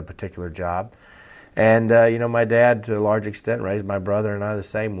worked at a particular job. And, my dad, to a large extent, raised my brother and I the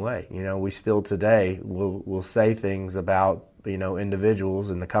same way. We still today will say things about,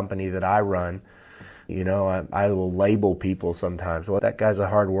 individuals in the company that I run. I will label people sometimes. Well, that guy's a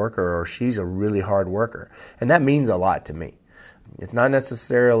hard worker, or she's a really hard worker. And that means a lot to me. It's not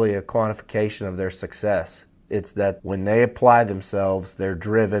necessarily a quantification of their success. It's that when they apply themselves, they're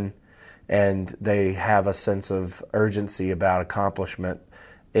driven and they have a sense of urgency about accomplishment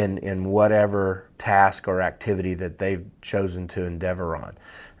in whatever task or activity that they've chosen to endeavor on.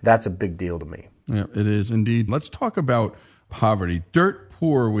 That's a big deal to me. Yeah, it is indeed. Let's talk about poverty. Dirt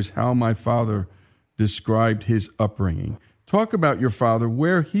poor was how my father described his upbringing. Talk about your father,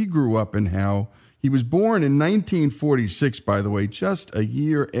 where he grew up and how. He was born in 1946, by the way, just a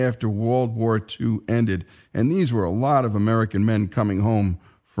year after World War II ended. And these were a lot of American men coming home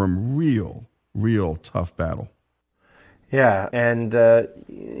from real tough battle. Yeah, and,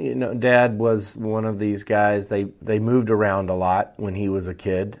 Dad was one of these guys. They moved around a lot when he was a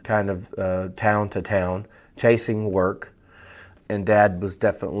kid, kind of town to town, chasing work. And Dad was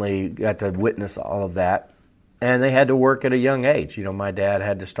definitely got to witness all of that. And they had to work at a young age. My dad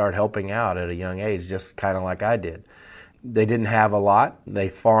had to start helping out at a young age, just kind of like I did. They didn't have a lot. They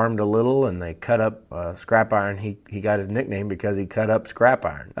farmed a little, and they cut up scrap iron. He got his nickname because he cut up scrap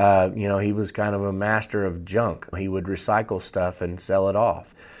iron. He was kind of a master of junk. He would recycle stuff and sell it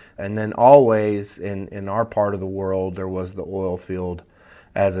off. And then always in our part of the world, there was the oil field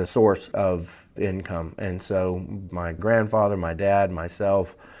as a source of income. And so my grandfather, my dad,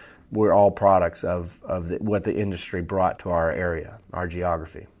 myself, we're all products of what the industry brought to our area, our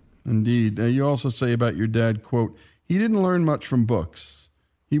geography. Indeed. You also say about your dad, quote, he didn't learn much from books.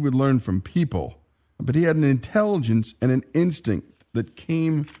 He would learn from people. But he had an intelligence and an instinct that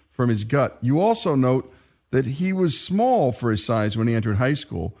came from his gut. You also note that he was small for his size when he entered high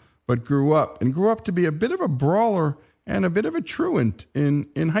school, but grew up to be a bit of a brawler and a bit of a truant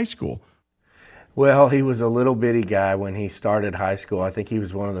in high school. Well, he was a little bitty guy when he started high school. I think he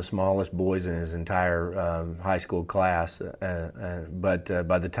was one of the smallest boys in his entire high school class. But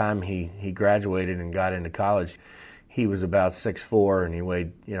by the time he graduated and got into college, he was about 6'4", and he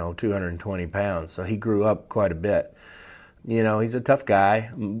weighed 220 pounds. So he grew up quite a bit. He's a tough guy.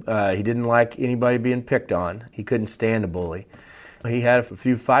 He didn't like anybody being picked on. He couldn't stand a bully. He had a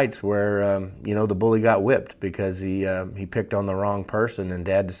few fights where, the bully got whipped because he picked on the wrong person, and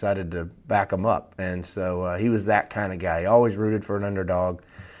Dad decided to back him up. And so he was that kind of guy. He always rooted for an underdog,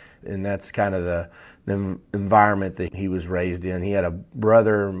 and that's kind of the environment that he was raised in. He had a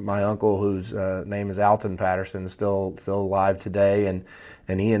brother, my uncle, whose name is Alton Patterson, still alive today, and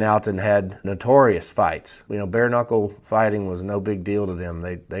he and Alton had notorious fights. Bare knuckle fighting was no big deal to them.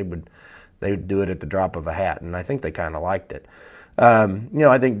 They would do it at the drop of a hat, and I think they kind of liked it.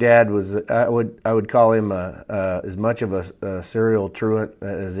 I think Dad was, I would call him as much of a serial truant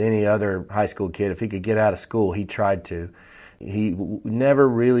as any other high school kid. If he could get out of school, he tried to. He never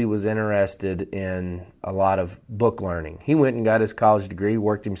really was interested in a lot of book learning. He went and got his college degree,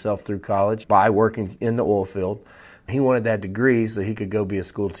 worked himself through college by working in the oil field. He wanted that degree so he could go be a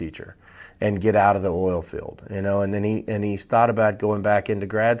school teacher and get out of the oil field, and then he thought about going back into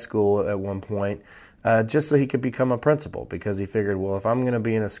grad school at one point, just so he could become a principal, because he figured, well, if I'm going to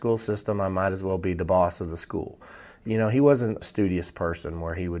be in a school system, I might as well be the boss of the school. He wasn't a studious person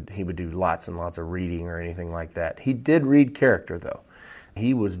where he would do lots and lots of reading or anything like that. He did read character, though.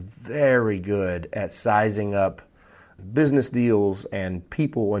 He was very good at sizing up business deals and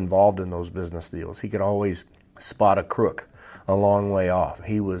people involved in those business deals. He could always spot a crook a long way off.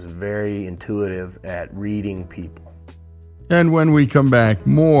 He was very intuitive at reading people. And when we come back,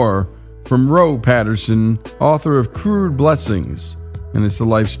 more from Roe Patterson, author of Crude Blessings, and it's the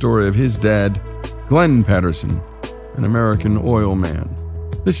life story of his dad, Glenn Patterson, an American oil man.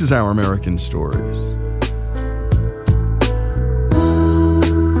 This is Our American Stories.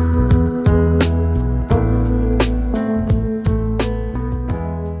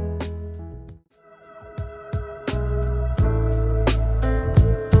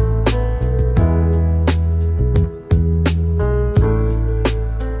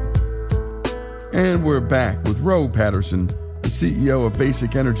 And we're back with Roe Patterson, the CEO of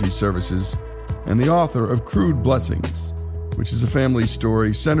Basic Energy Services and the author of Crude Blessings, which is a family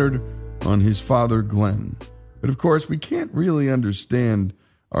story centered on his father, Glenn. But of course, we can't really understand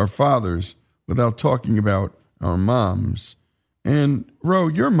our fathers without talking about our moms. And Roe,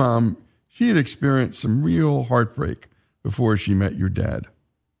 your mom, she had experienced some real heartbreak before she met your dad.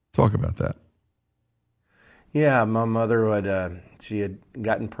 Talk about that. Yeah, my mother would. She had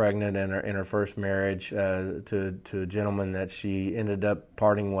gotten pregnant in her first marriage to a gentleman that she ended up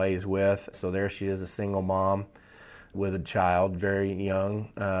parting ways with. So there she is, a single mom with a child, very young.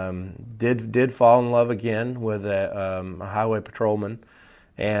 Did fall in love again with a highway patrolman,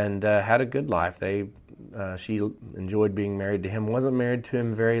 and had a good life. She enjoyed being married to him. Wasn't married to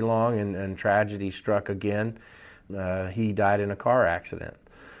him very long, and tragedy struck again. He died in a car accident.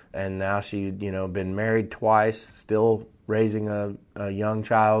 And now she'd, been married twice, still raising a young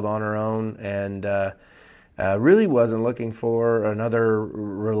child on her own, and really wasn't looking for another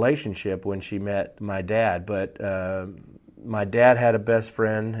relationship when she met my dad. But my dad had a best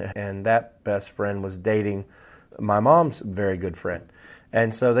friend, and that best friend was dating my mom's very good friend.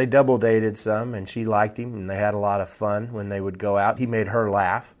 And so they double dated some, and she liked him, and they had a lot of fun when they would go out. He made her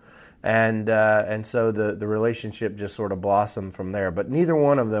laugh. And so the relationship just sort of blossomed from there. But neither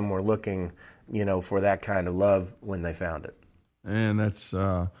one of them were looking, for that kind of love when they found it. And that's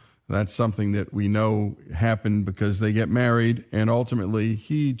something that we know happened because they get married, and ultimately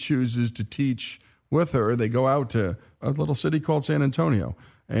he chooses to teach with her. They go out to a little city called San Antonio.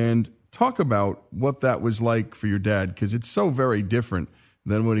 And talk about what that was like for your dad, because it's so very different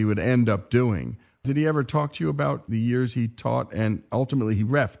than what he would end up doing. Did he ever talk to you about the years he taught? And ultimately he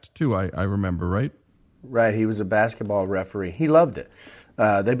reffed too, I remember, right? Right, he was a basketball referee. He loved it.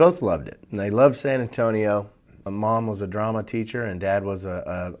 They both loved it. And they loved San Antonio. Mom was a drama teacher, and Dad was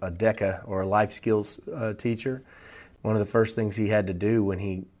a DECA, or a life skills teacher. One of the first things he had to do when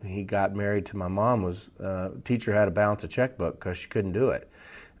he got married to my mom was teach her how to balance a checkbook, because she couldn't do it,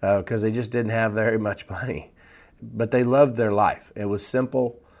 because they just didn't have very much money. But they loved their life. It was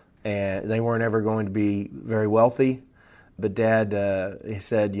simple. And they weren't ever going to be very wealthy, but Dad, he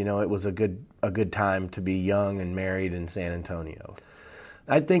said, it was a good time to be young and married in San Antonio.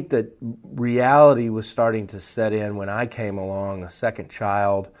 I think that reality was starting to set in when I came along, a second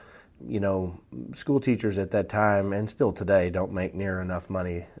child. School teachers at that time, and still today, don't make near enough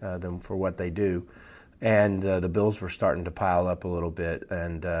money for what they do. And the bills were starting to pile up a little bit,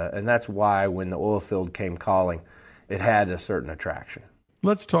 and that's why when the oil field came calling, it had a certain attraction.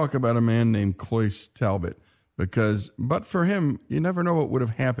 Let's talk about a man named Cloyce Talbot, but for him, you never know what would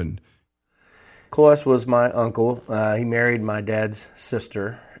have happened. Cloyce was my uncle. He married my dad's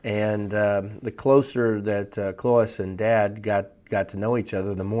sister, and the closer that Cloyce and Dad got to know each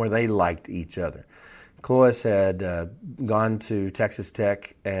other, the more they liked each other. Cloyce had gone to Texas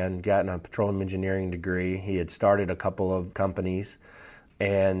Tech and gotten a petroleum engineering degree. He had started a couple of companies,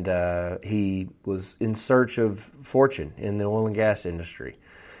 and he was in search of fortune in the oil and gas industry.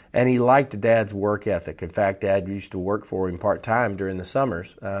 And he liked Dad's work ethic. In fact, Dad used to work for him part-time during the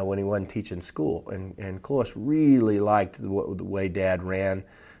summers when he wasn't teaching school. And Cloyce really liked the way Dad ran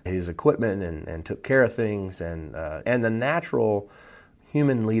his equipment and took care of things, and the natural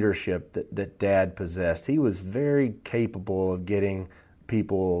human leadership that Dad possessed. He was very capable of getting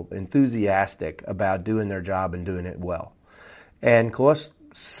people enthusiastic about doing their job and doing it well. And Cloyce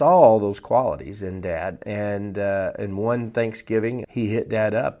saw those qualities in Dad, and one Thanksgiving he hit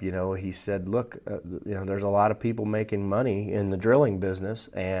Dad up. He said, "Look, there's a lot of people making money in the drilling business,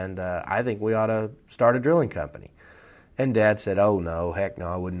 and I think we ought to start a drilling company." And Dad said, "Oh no, heck no,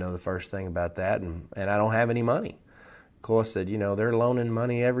 I wouldn't know the first thing about that, and I don't have any money." Cloyce said, "They're loaning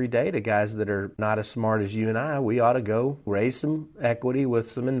money every day to guys that are not as smart as you and I. We ought to go raise some equity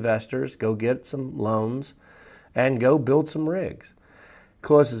with some investors, go get some loans, and go build some rigs."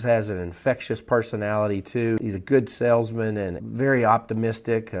 Cloyce has an infectious personality too. He's a good salesman and very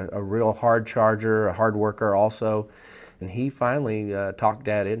optimistic, a real hard charger, a hard worker also. And he finally talked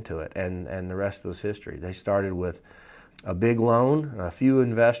Dad into it, and the rest was history. They started with a big loan, a few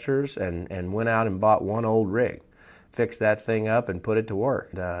investors, and went out and bought one old rig, fixed that thing up and put it to work.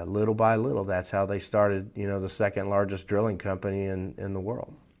 Little by little, that's how they started, the second largest drilling company in the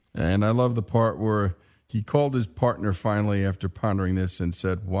world. And I love the part where he called his partner finally after pondering this and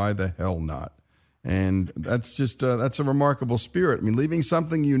said, "Why the hell not?" And that's just, that's a remarkable spirit. I mean, leaving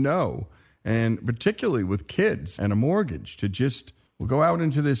something and particularly with kids and a mortgage to just go out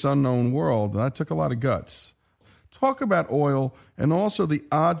into this unknown world, that took a lot of guts. Talk about oil and also the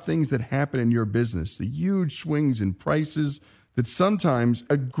odd things that happen in your business, the huge swings in prices that sometimes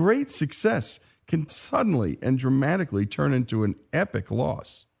a great success can suddenly and dramatically turn into an epic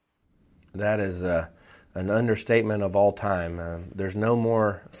loss. That is an understatement of all time. There's no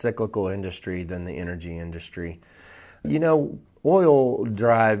more cyclical industry than the energy industry. Oil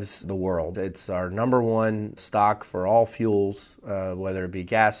drives the world. It's our number one stock for all fuels, whether it be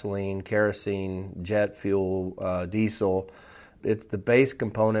gasoline, kerosene, jet fuel, diesel. It's the base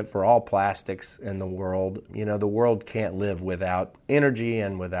component for all plastics in the world. You know, the world can't live without energy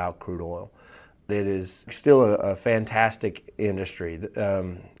and without crude oil. It is still a fantastic industry.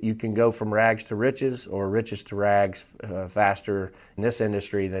 You can go from rags to riches or riches to rags faster in this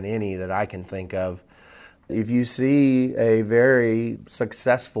industry than any that I can think of. If you see a very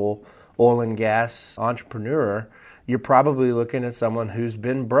successful oil and gas entrepreneur, you're probably looking at someone who's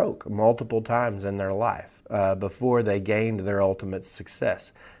been broke multiple times in their life before they gained their ultimate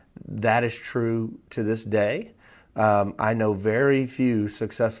success. That is true to this day. I know very few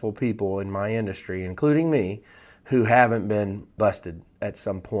successful people in my industry, including me, who haven't been busted at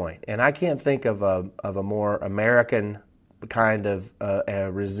some point. And I can't think of a more American kind of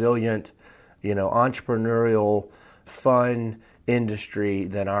a resilient, entrepreneurial, fun industry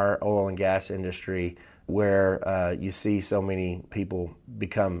than our oil and gas industry, where you see so many people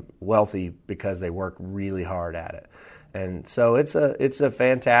become wealthy because they work really hard at it. And so it's a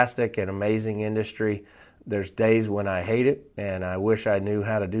fantastic and amazing industry. There's days when I hate it and I wish I knew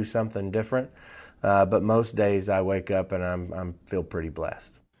how to do something different, but most days I wake up and I feel pretty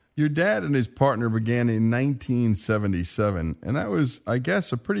blessed. Your dad and his partner began in 1977, and that was, I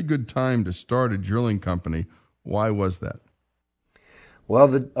guess, a pretty good time to start a drilling company. Why was that? Well,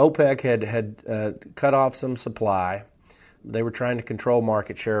 the OPEC had cut off some supply. They were trying to control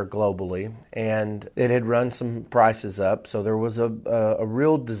market share globally, and it had run some prices up. So there was a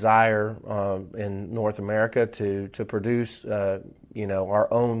real desire in North America to produce,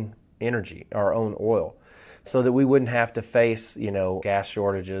 our own energy, our own oil, so that we wouldn't have to face, gas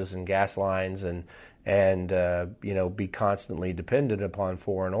shortages and gas lines and be constantly dependent upon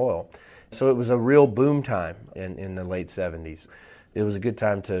foreign oil. So it was a real boom time in the late 70s. It was a good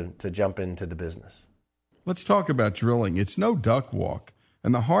time to jump into the business. Let's talk about drilling. It's no duck walk.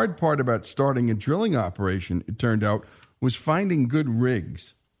 And the hard part about starting a drilling operation, it turned out, was finding good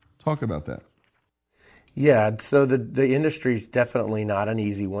rigs. Talk about that. Yeah, so the industry is definitely not an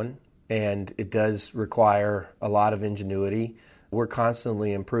easy one, and it does require a lot of ingenuity. We're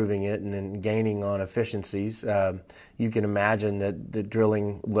constantly improving it and gaining on efficiencies. You can imagine that the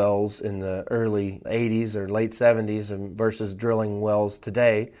drilling wells in the early 80s or late 70s versus drilling wells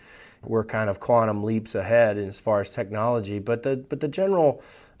today, we're kind of quantum leaps ahead as far as technology, but the general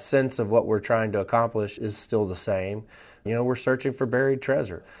sense of what we're trying to accomplish is still the same. We're searching for buried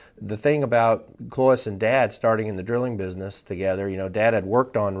treasure. The thing about Clovis and Dad starting in the drilling business together, Dad had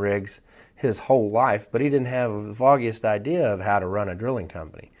worked on rigs his whole life, but he didn't have the foggiest idea of how to run a drilling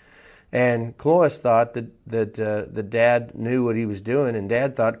company. And Clovis thought that Dad knew what he was doing, and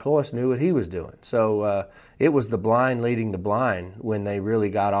Dad thought Clovis knew what he was doing. So it was the blind leading the blind when they really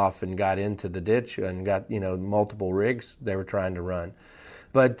got off and got into the ditch and got multiple rigs they were trying to run.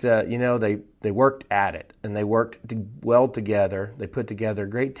 But they worked at it, and they worked well together. They put together a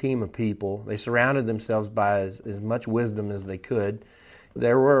great team of people. They surrounded themselves by as much wisdom as they could.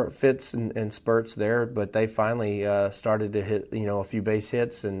 There were fits and spurts there, but they finally started to hit a few base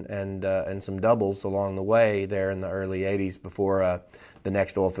hits and some doubles along the way there in the early 80s before the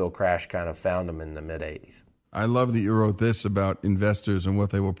next oil field crash kind of found them in the mid 80s. I love that you wrote this about investors and what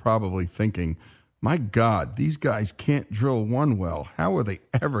they were probably thinking. My God, these guys can't drill one well. How are they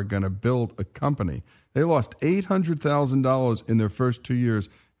ever going to build a company? They lost $800,000 in their first 2 years.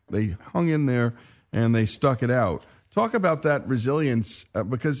 They hung in there and they stuck it out. Talk about that resilience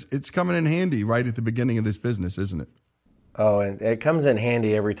because it's coming in handy right at the beginning of this business, isn't it? Oh, and it comes in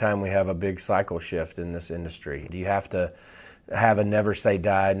handy every time we have a big cycle shift in this industry. You have to have a never say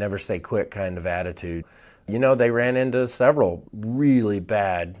die, never say quit kind of attitude. They ran into several really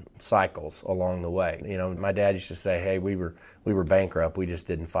bad cycles along the way. My dad used to say, hey, we were bankrupt, we just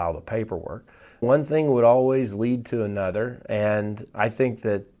didn't file the paperwork. One thing would always lead to another, and I think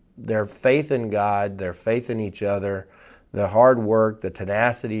that their faith in God, their faith in each other, the hard work, the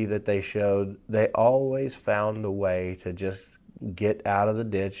tenacity that they showed, they always found a way to just get out of the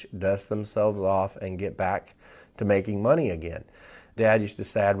ditch, dust themselves off, and get back to making money again. Dad used to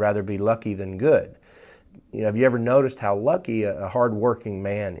say, I'd rather be lucky than good. Have you ever noticed how lucky a hard-working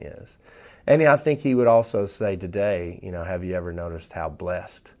man is? And I think he would also say today, have you ever noticed how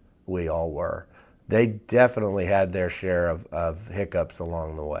blessed we all were? They definitely had their share of hiccups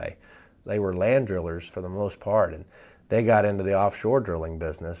along the way. They were land drillers for the most part, and they got into the offshore drilling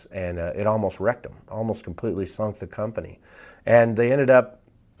business, and it almost wrecked them, almost completely sunk the company. And they ended up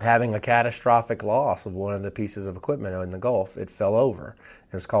having a catastrophic loss of one of the pieces of equipment in the Gulf. It fell over.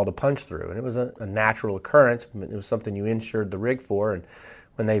 It was called a punch-through, and it was a natural occurrence. It was something you insured the rig for, and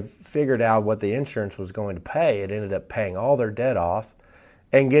when they figured out what the insurance was going to pay, it ended up paying all their debt off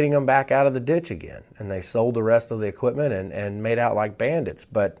and getting them back out of the ditch again. And they sold the rest of the equipment and made out like bandits.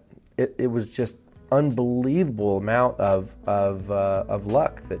 But it was just unbelievable amount of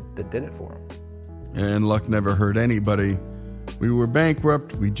luck that did it for them. And luck never hurt anybody. We were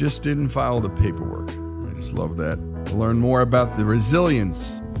bankrupt, we just didn't file the paperwork. I just love that. To learn more about the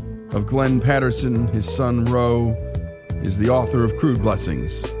resilience of Glenn Patterson, his son Roe is the author of Crude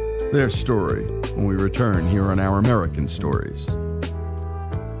Blessings. Their story when we return here on Our American Stories.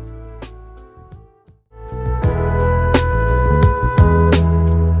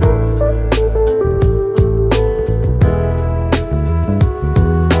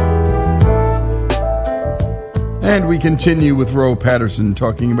 And we continue with Roe Patterson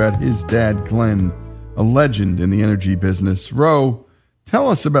talking about his dad, Glenn, a legend in the energy business. Roe, tell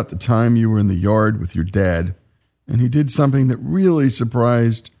us about the time you were in the yard with your dad, and he did something that really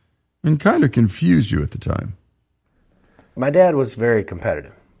surprised and kind of confused you at the time. My dad was very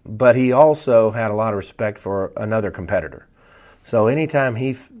competitive, but he also had a lot of respect for another competitor. So anytime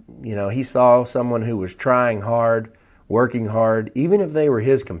he saw someone who was trying hard, working hard, even if they were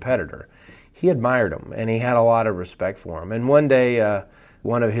his competitor, he admired him, and he had a lot of respect for him. And one day,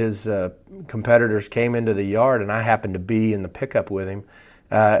 one of his competitors came into the yard, and I happened to be in the pickup with him,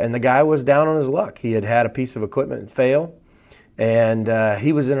 and the guy was down on his luck. He had had a piece of equipment fail, and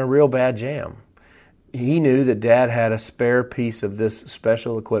he was in a real bad jam. He knew that Dad had a spare piece of this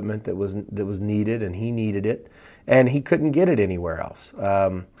special equipment that was needed, and he needed it, and he couldn't get it anywhere else.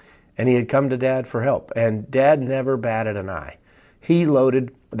 And he had come to Dad for help, and Dad never batted an eye. He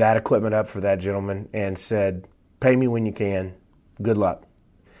loaded that equipment up for that gentleman and said, "Pay me when you can. Good luck."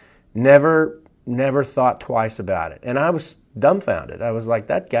 Never thought twice about it. And I was dumbfounded. I was like,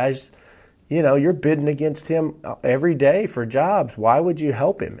 that guy's, you're bidding against him every day for jobs. Why would you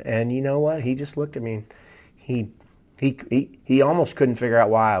help him? And you know what? He just looked at me and he almost couldn't figure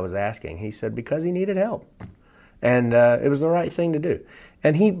out why I was asking. He said, because he needed help. And it was the right thing to do.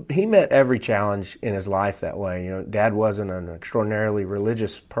 And he met every challenge in his life that way. Dad wasn't an extraordinarily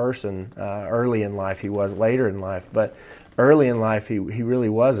religious person early in life. He was later in life, but early in life he really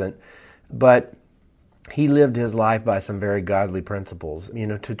wasn't. But he lived his life by some very godly principles.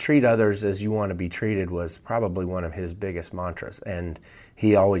 To treat others as you want to be treated was probably one of his biggest mantras, and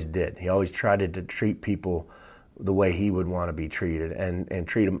he always did. He always tried to treat people the way he would want to be treated and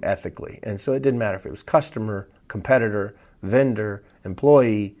treat them ethically. And so it didn't matter if it was customer, competitor, vendor,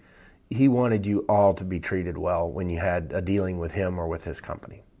 employee. He wanted you all to be treated well when you had a dealing with him or with his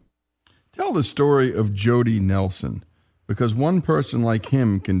company. Tell the story of Jody Nelson, because one person like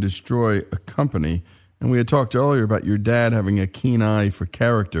him can destroy a company. And we had talked earlier about your dad having a keen eye for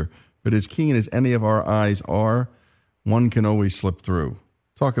character, but as keen as any of our eyes are, one can always slip through.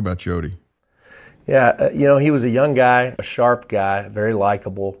 Talk about Jody. Yeah, he was a young guy, a sharp guy, very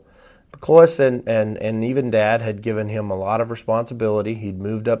likable. Clois and even Dad had given him a lot of responsibility. He'd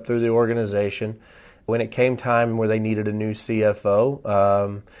moved up through the organization. When it came time where they needed a new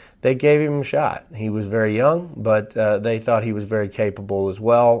CFO, they gave him a shot. He was very young, but they thought he was very capable as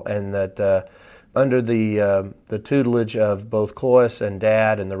well, and that under the tutelage of both Clois and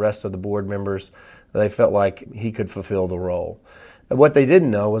Dad and the rest of the board members, they felt like he could fulfill the role. What they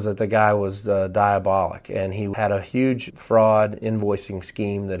didn't know was that the guy was diabolic, and he had a huge fraud invoicing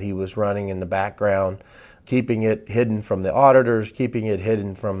scheme that he was running in the background, keeping it hidden from the auditors, keeping it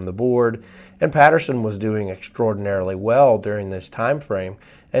hidden from the board. And Patterson was doing extraordinarily well during this time frame,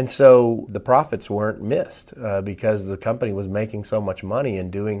 and so the profits weren't missed because the company was making so much money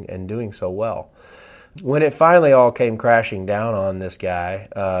and doing so well. When it finally all came crashing down on this guy,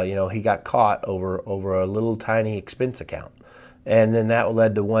 he got caught over a little tiny expense account. And then that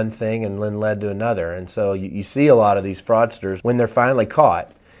led to one thing and then led to another. And so you see a lot of these fraudsters, when they're finally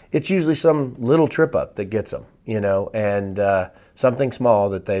caught, it's usually some little trip up that gets them, and something small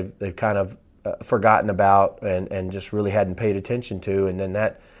that they've kind of forgotten about and just really hadn't paid attention to. And then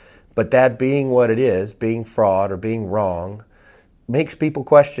that being what it is, being fraud or being wrong, makes people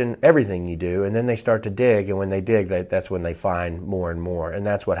question everything you do, and then they start to dig, and when they dig, that's when they find more and more. And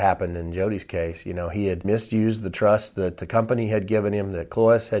that's what happened in Jody's case. He had misused the trust that the company had given him, that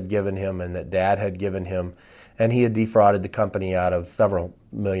Clois had given him, and that Dad had given him, and he had defrauded the company out of several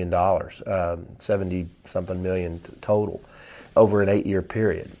 $1 million, 70-something million total, over an 8-year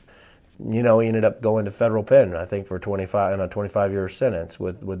period. He ended up going to federal pen, I think, for a 25-year sentence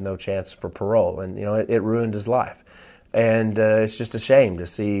with no chance for parole, and it ruined his life. And it's just a shame to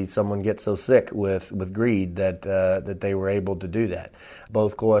see someone get so sick with greed that they were able to do that.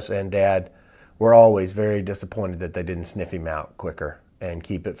 Both Clois and Dad were always very disappointed that they didn't sniff him out quicker and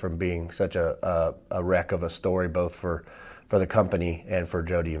keep it from being such a wreck of a story, both for for the company and for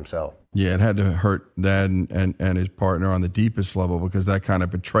Jody himself. Yeah, it had to hurt Dad and his partner on the deepest level, because that kind of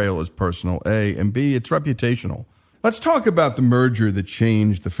betrayal is personal, A, and B, it's reputational. Let's talk about the merger that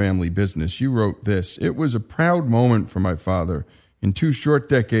changed the family business. You wrote this: "It was a proud moment for my father. In 2 short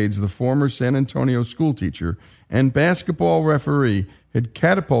decades, the former San Antonio schoolteacher and basketball referee had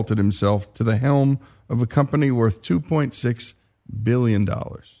catapulted himself to the helm of a company worth $2.6 billion.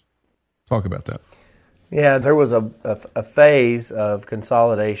 Talk about that. Yeah, there was a phase of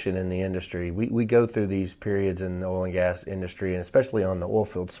consolidation in the industry. We go through these periods in the oil and gas industry, and especially on the oil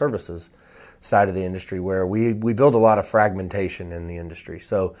field services side of the industry, where we build a lot of fragmentation in the industry.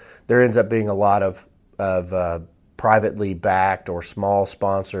 So there ends up being a lot of privately backed or small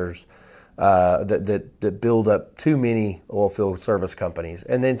sponsors that build up too many oil field service companies.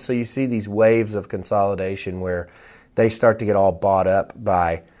 And then so you see these waves of consolidation where they start to get all bought up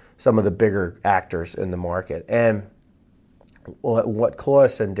by some of the bigger actors in the market. And what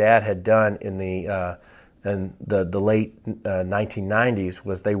Clovis and Dad had done in the late 1990s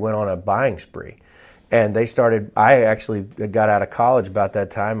was they went on a buying spree. And they started, I actually got out of college about that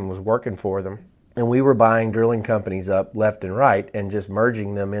time and was working for them. And we were buying drilling companies up left and right and just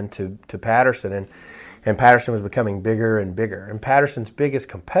merging them into Patterson. And Patterson was becoming bigger and bigger. And Patterson's biggest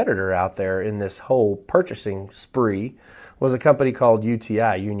competitor out there in this whole purchasing spree was a company called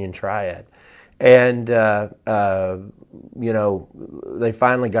UTI, Union Triad. And, they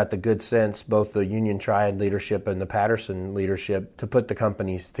finally got the good sense, both the Union Triad leadership and the Patterson leadership, to put the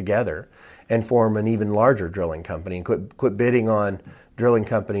companies together and form an even larger drilling company and quit bidding on drilling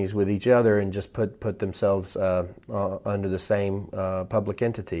companies with each other and just put themselves under the same public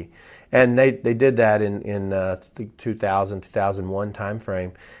entity. And they did that in the 2000, 2001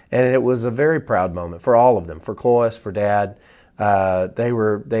 timeframe. And it was a very proud moment for all of them, for Clovis, for Dad.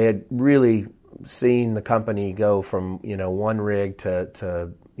 They had really seen the company go from one rig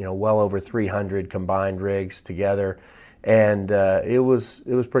to well over 300 combined rigs together. And it was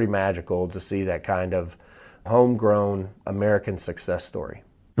pretty magical to see that kind of homegrown American success story.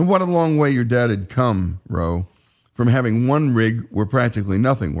 And what a long way your dad had come, Ro, from having one rig where practically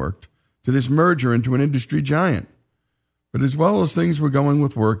nothing worked to this merger into an industry giant. But as well as things were going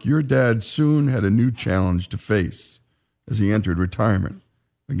with work, your dad soon had a new challenge to face as he entered retirement.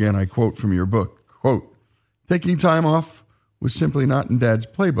 Again, I quote from your book, quote, "Taking time off was simply not in Dad's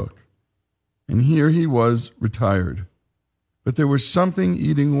playbook. And here he was, retired. But there was something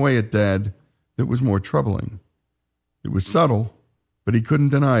eating away at Dad that was more troubling. It was subtle, but he couldn't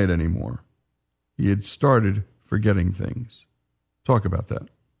deny it anymore. He had started forgetting things." Talk about that.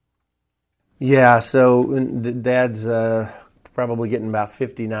 Yeah, so Dad's probably getting about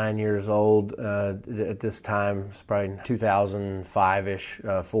 59 years old at this time. It's probably 2005-ish,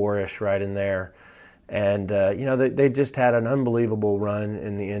 4-ish, right in there. And, they just had an unbelievable run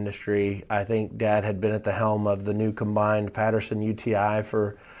in the industry. I think Dad had been at the helm of the new combined Patterson-UTI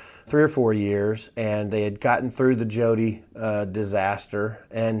for 3 or 4 years, and they had gotten through the Jody disaster,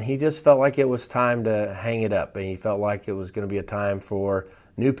 and he just felt like it was time to hang it up, and he felt like it was going to be a time for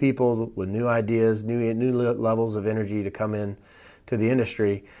new people with new ideas, new levels of energy to come in to the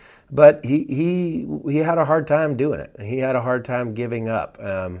industry. But he had a hard time doing it, and he had a hard time giving up.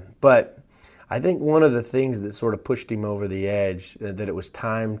 But I think one of the things that sort of pushed him over the edge, that it was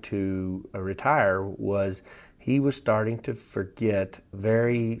time to retire, was he was starting to forget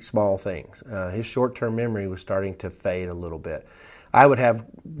very small things. His short-term memory was starting to fade a little bit. I would have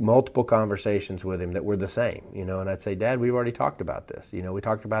multiple conversations with him that were the same, and I'd say, "Dad, we've already talked about this. We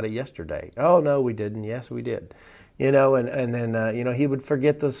talked about it yesterday." "Oh, no, we didn't." "Yes, we did." And then he would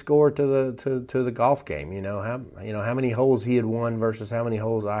forget the score to the golf game. How many holes he had won versus how many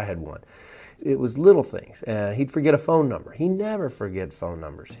holes I had won. It was little things. He'd forget a phone number. He never forget phone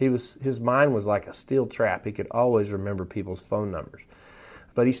numbers. His mind was like a steel trap. He could always remember people's phone numbers.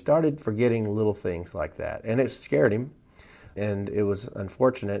 But he started forgetting little things like that, and it scared him. And it was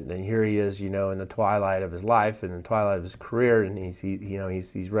unfortunate. And here he is, in the twilight of his life and the twilight of his career, and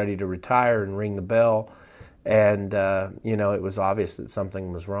he's ready to retire and ring the bell. And it was obvious that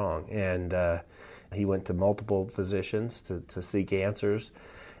something was wrong. And he went to multiple physicians to seek answers.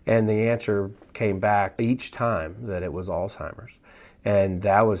 And the answer came back each time that it was Alzheimer's. And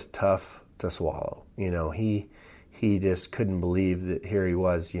that was tough to swallow. He just couldn't believe that here he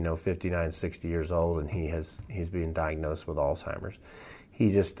was, 59, 60 years old, and he's being diagnosed with Alzheimer's.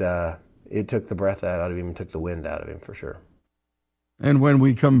 He just, it took the breath out of him, took the wind out of him for sure. And when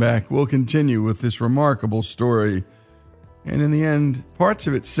we come back, we'll continue with this remarkable story. And in the end, parts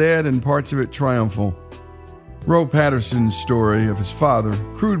of it sad and parts of it triumphal. Ro Patterson's story of his father,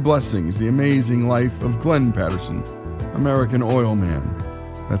 Crude Blessings, the amazing life of Glenn Patterson. American Oilman.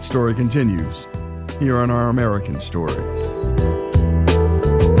 That story continues here on Our American Stories.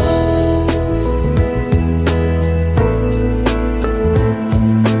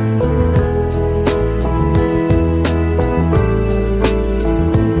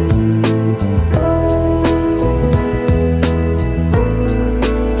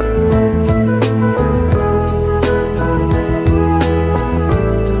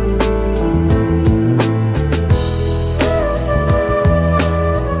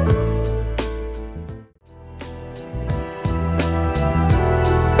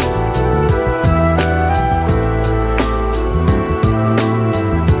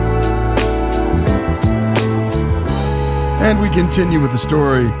 And we continue with the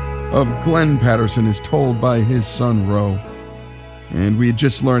story of Glenn Patterson as told by his son, Roe. And we had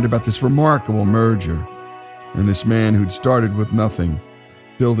just learned about this remarkable merger and this man who'd started with nothing,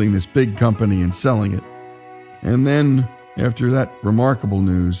 building this big company and selling it. And then, after that remarkable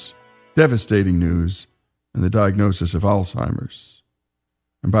news, devastating news, and the diagnosis of Alzheimer's.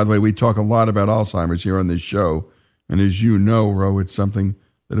 And by the way, we talk a lot about Alzheimer's here on this show. And as you know, Roe, it's something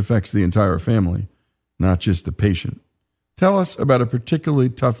that affects the entire family, not just the patient. Tell us about a particularly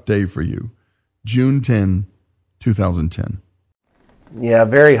tough day for you, June 10, 2010. Yeah,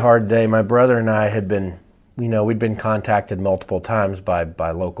 very hard day. My brother and I had been, we'd been contacted multiple times by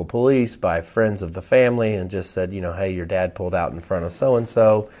local police, by friends of the family, and just said, hey, your dad pulled out in front of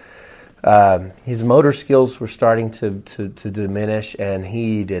so-and-so. His motor skills were starting to diminish, and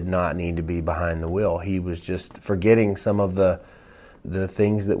he did not need to be behind the wheel. He was just forgetting some of the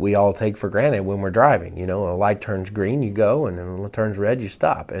things that we all take for granted when we're driving. A light turns green, you go, and when it turns red, you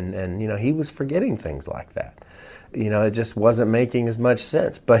stop. And he was forgetting things like that. It just wasn't making as much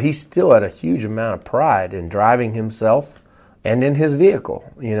sense. But he still had a huge amount of pride in driving himself and in his vehicle.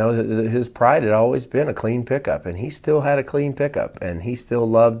 His pride had always been a clean pickup, and he still had a clean pickup, and he still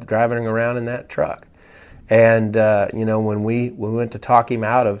loved driving around in that truck. And, when we went to talk him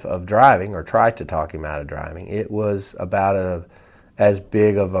out of driving, or tried to talk him out of driving, it was about as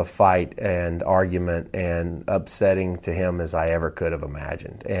big of a fight and argument and upsetting to him as I ever could have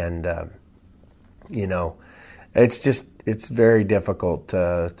imagined. And, it's very difficult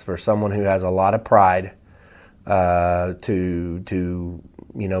for someone who has a lot of pride to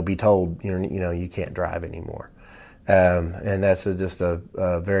be told, you can't drive anymore. And that's just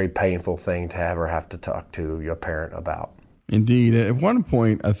a very painful thing to have to talk to your parent about. Indeed. At one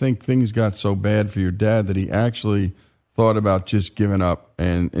point, I think things got so bad for your dad that he actually thought about just giving up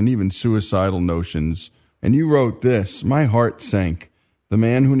and even suicidal notions. And you wrote this: "My heart sank. The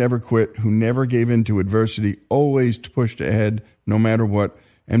man who never quit, who never gave in to adversity, always pushed ahead no matter what,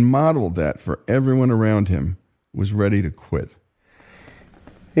 and modeled that for everyone around him, was ready to quit."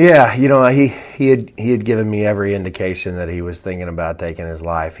 Yeah, he had given me every indication that he was thinking about taking his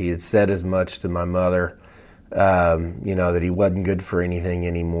life. He had said as much to my mother, that he wasn't good for anything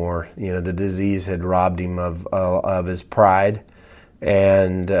anymore. The disease had robbed him of his pride,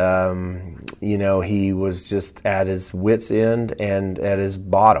 and he was just at his wit's end and at his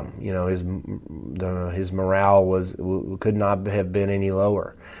bottom. His morale could not have been any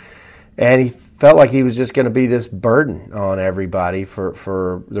lower, and he felt like he was just going to be this burden on everybody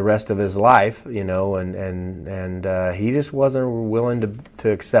for the rest of his life. And he just wasn't willing to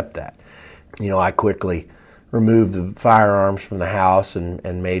accept that. I quickly removed the firearms from the house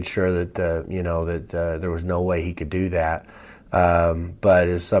and made sure that there was no way he could do that. But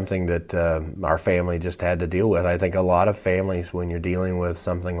it's something that our family just had to deal with. I think a lot of families, when you're dealing with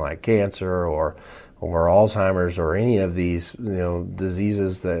something like cancer or Alzheimer's or any of these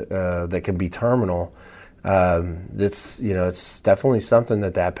diseases that can be terminal, it's definitely something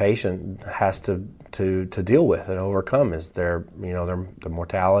that patient has to deal with and overcome, is their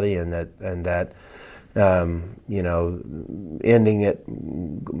mortality, and that ending it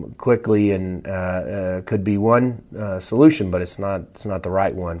quickly and could be one solution, but it's not the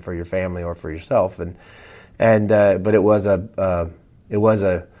right one for your family or for yourself. But it was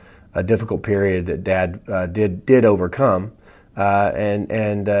a difficult period that Dad did overcome,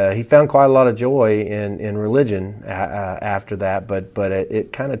 and he found quite a lot of joy in religion after that. But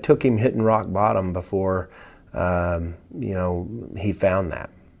it kind of took him hitting rock bottom before he found that.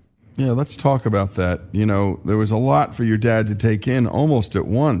 Yeah, let's talk about that. There was a lot for your dad to take in almost at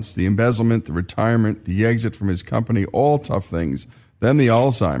once. The embezzlement, the retirement, the exit from his company, all tough things. Then the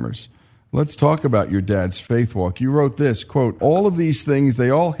Alzheimer's. Let's talk about your dad's faith walk. You wrote this, quote, "All of these things, they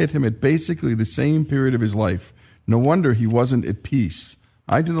all hit him at basically the same period of his life. No wonder he wasn't at peace.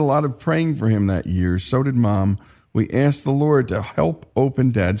 I did a lot of praying for him that year. So did Mom. We asked the Lord to help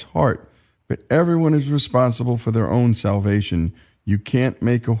open Dad's heart. but everyone is responsible for their own salvation. You can't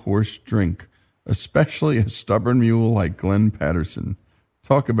make a horse drink, especially a stubborn mule like Glenn Patterson.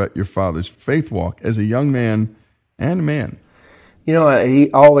 Talk about your father's faith walk as a young man and man. You know, he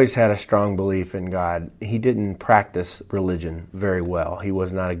always had a strong belief in God. He didn't practice religion very well. He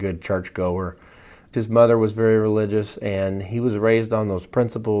was not a good churchgoer. His mother was very religious, and he was raised on those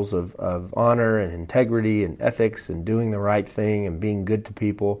principles of honor and integrity and ethics and doing the right thing and being good to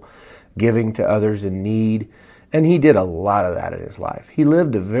people, giving to others in need. And he did a lot of that in his life. He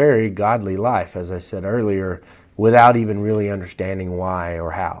lived a very godly life, as I said earlier, without even really understanding why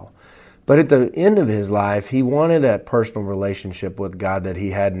or how. But at the end of his life, he wanted a personal relationship with God that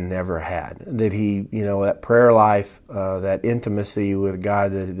he hadn't ever had. That he, that prayer life, that intimacy with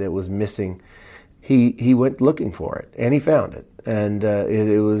God that was missing, he went looking for it, and he found it. And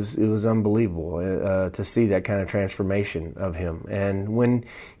it was unbelievable to see that kind of transformation of him. And when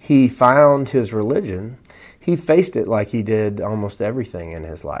he found his religion, he faced it like he did almost everything in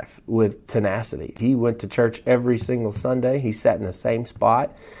his life, with tenacity. He went to church every single Sunday. He sat in the same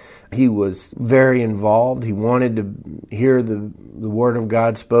spot. He was very involved. He wanted to hear the Word of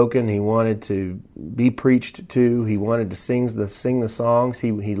God spoken. He wanted to be preached to. He wanted to sing the songs.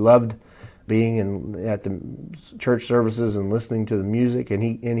 He loved being at the church services and listening to the music.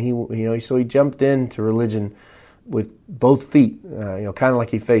 And so he jumped into religion with both feet. Kind of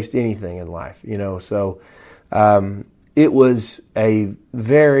like he faced anything in life. So it was a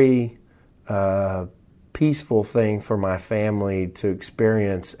very peaceful thing for my family to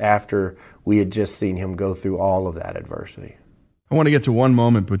experience after we had just seen him go through all of that adversity. I want to get to one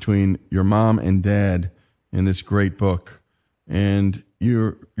moment between your mom and dad in this great book. And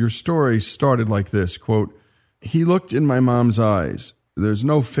your story started like this, quote, "He looked in my mom's eyes. There's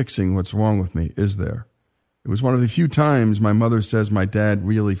no fixing what's wrong with me, is there? It was one of the few times my mother says my dad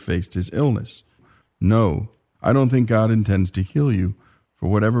really faced his illness. No, I don't think God intends to heal you. For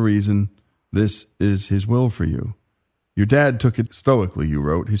whatever reason, this is his will for you. Your dad took it stoically," you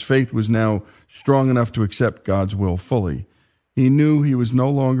wrote. "His faith was now strong enough to accept God's will fully. He knew he was no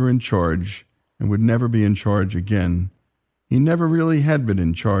longer in charge and would never be in charge again. He never really had been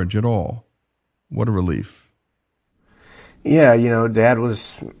in charge at all. What a relief." Yeah, Dad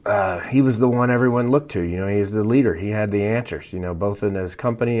was, he was the one everyone looked to. He was the leader. He had the answers, both in his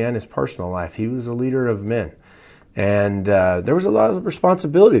company and his personal life. He was a leader of men. And there was a lot of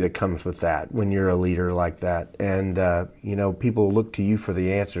responsibility that comes with that when you're a leader like that. And, people look to you for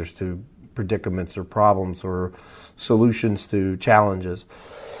the answers to predicaments or problems or solutions to challenges.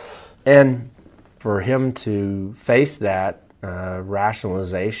 And for him to face that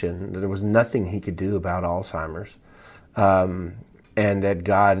rationalization, that there was nothing he could do about Alzheimer's, and that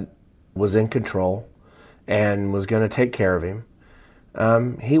God was in control and was going to take care of him,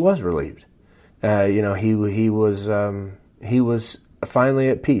 he was relieved. He was finally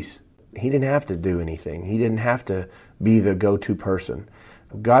at peace. He didn't have to do anything. He didn't have to be the go-to person.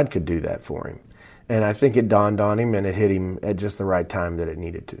 God could do that for him. And I think it dawned on him, and it hit him at just the right time that it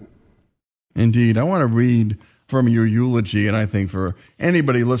needed to. Indeed. I want to read from your eulogy, and I think for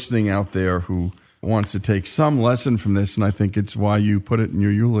anybody listening out there who wants to take some lesson from this, and I think it's why you put it in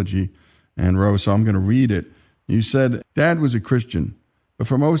your eulogy, and Rose, so I'm going to read it. You said, "Dad was a Christian, but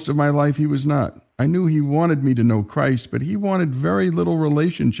for most of my life he was not. I knew he wanted me to know Christ, but he wanted very little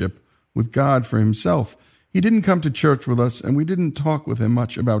relationship with God for himself. He didn't come to church with us, and we didn't talk with him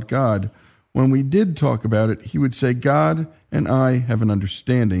much about God. When we did talk about it, he would say, 'God and I have an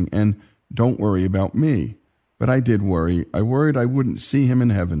understanding, and don't worry about me.' But I did worry. I worried I wouldn't see him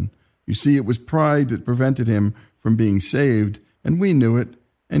in heaven. You see, it was pride that prevented him from being saved, and we knew it,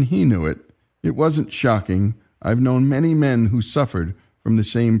 and he knew it. It wasn't shocking. I've known many men who suffered from the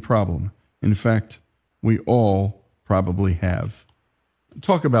same problem. In fact, we all probably have."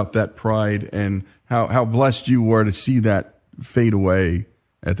 Talk about that pride and how blessed you were to see that fade away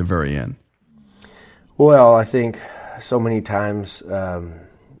at the very end. Well, I think so many times,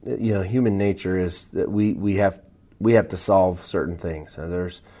 human nature is that we have to solve certain things.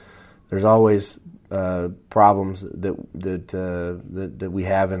 There's always problems that we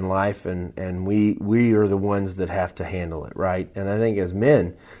have in life, and we are the ones that have to handle it, right? And I think as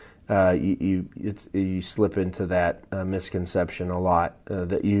men, you slip into that misconception a lot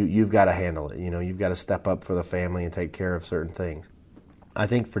that you've got to handle it. You've got to step up for the family and take care of certain things. I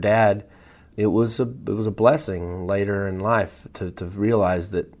think for Dad, it was a blessing later in life to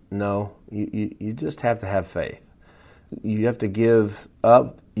realize that no, you just have to have faith. You have to give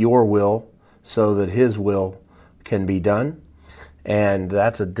up your will so that his will can be done. And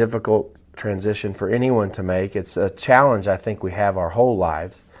that's a difficult transition for anyone to make. It's a challenge I think we have our whole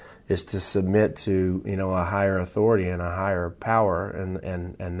lives, is to submit to, a higher authority and a higher power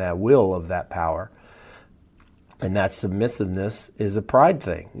and that will of that power. And that submissiveness is a pride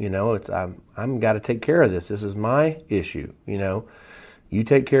thing. It's I'm got to take care of this. This is my issue. You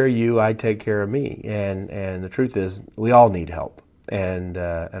take care of you, I take care of me. And the truth is, we all need help. And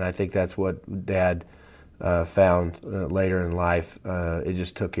I think that's what Dad found later in life. It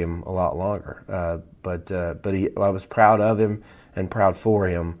just took him a lot longer. But I was proud of him and proud for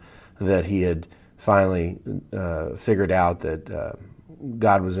him that he had finally figured out that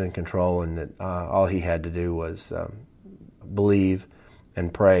God was in control and that all he had to do was believe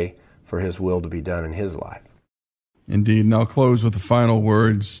and pray for his will to be done in his life. Indeed, and I'll close with the final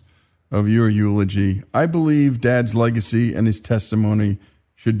words of your eulogy. I believe Dad's legacy and his testimony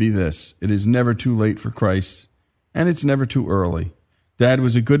should be this: it is never too late for Christ, and it's never too early. Dad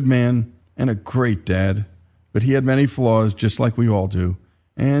was a good man and a great dad, but he had many flaws, just like we all do,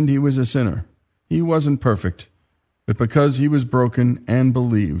 and he was a sinner. He wasn't perfect, but because he was broken and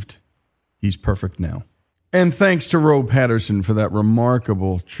believed, he's perfect now. And thanks to Roe Patterson for that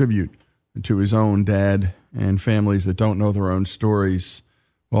remarkable tribute to his own dad, and families that don't know their own stories.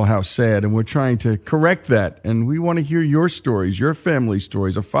 Well, how sad. And we're trying to correct that. And we want to hear your stories, your family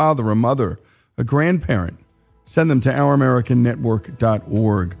stories, a father, a mother, a grandparent. Send them to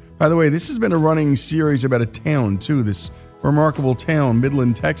OurAmericanNetwork.org. By the way, this has been a running series about a town, too, this remarkable town,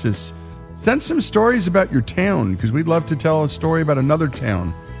 Midland, Texas. Send some stories about your town, because we'd love to tell a story about another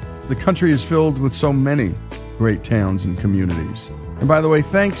town. The country is filled with so many great towns and communities. And by the way,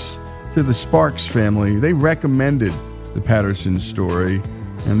 thanks to the Sparks family. They recommended the Patterson story.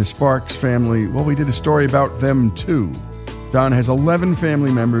 And the Sparks family, well, we did a story about them too. Don has 11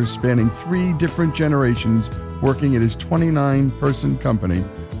 family members spanning 3 different generations working at his 29-person company,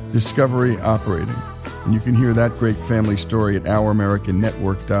 Discovery Operating. And you can hear that great family story at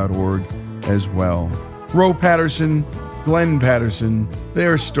OurAmericanNetwork.org as well. Roe Patterson, Glenn Patterson,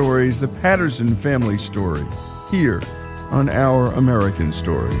 their stories, the Patterson family story, here on Our American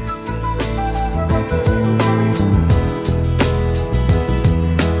Story.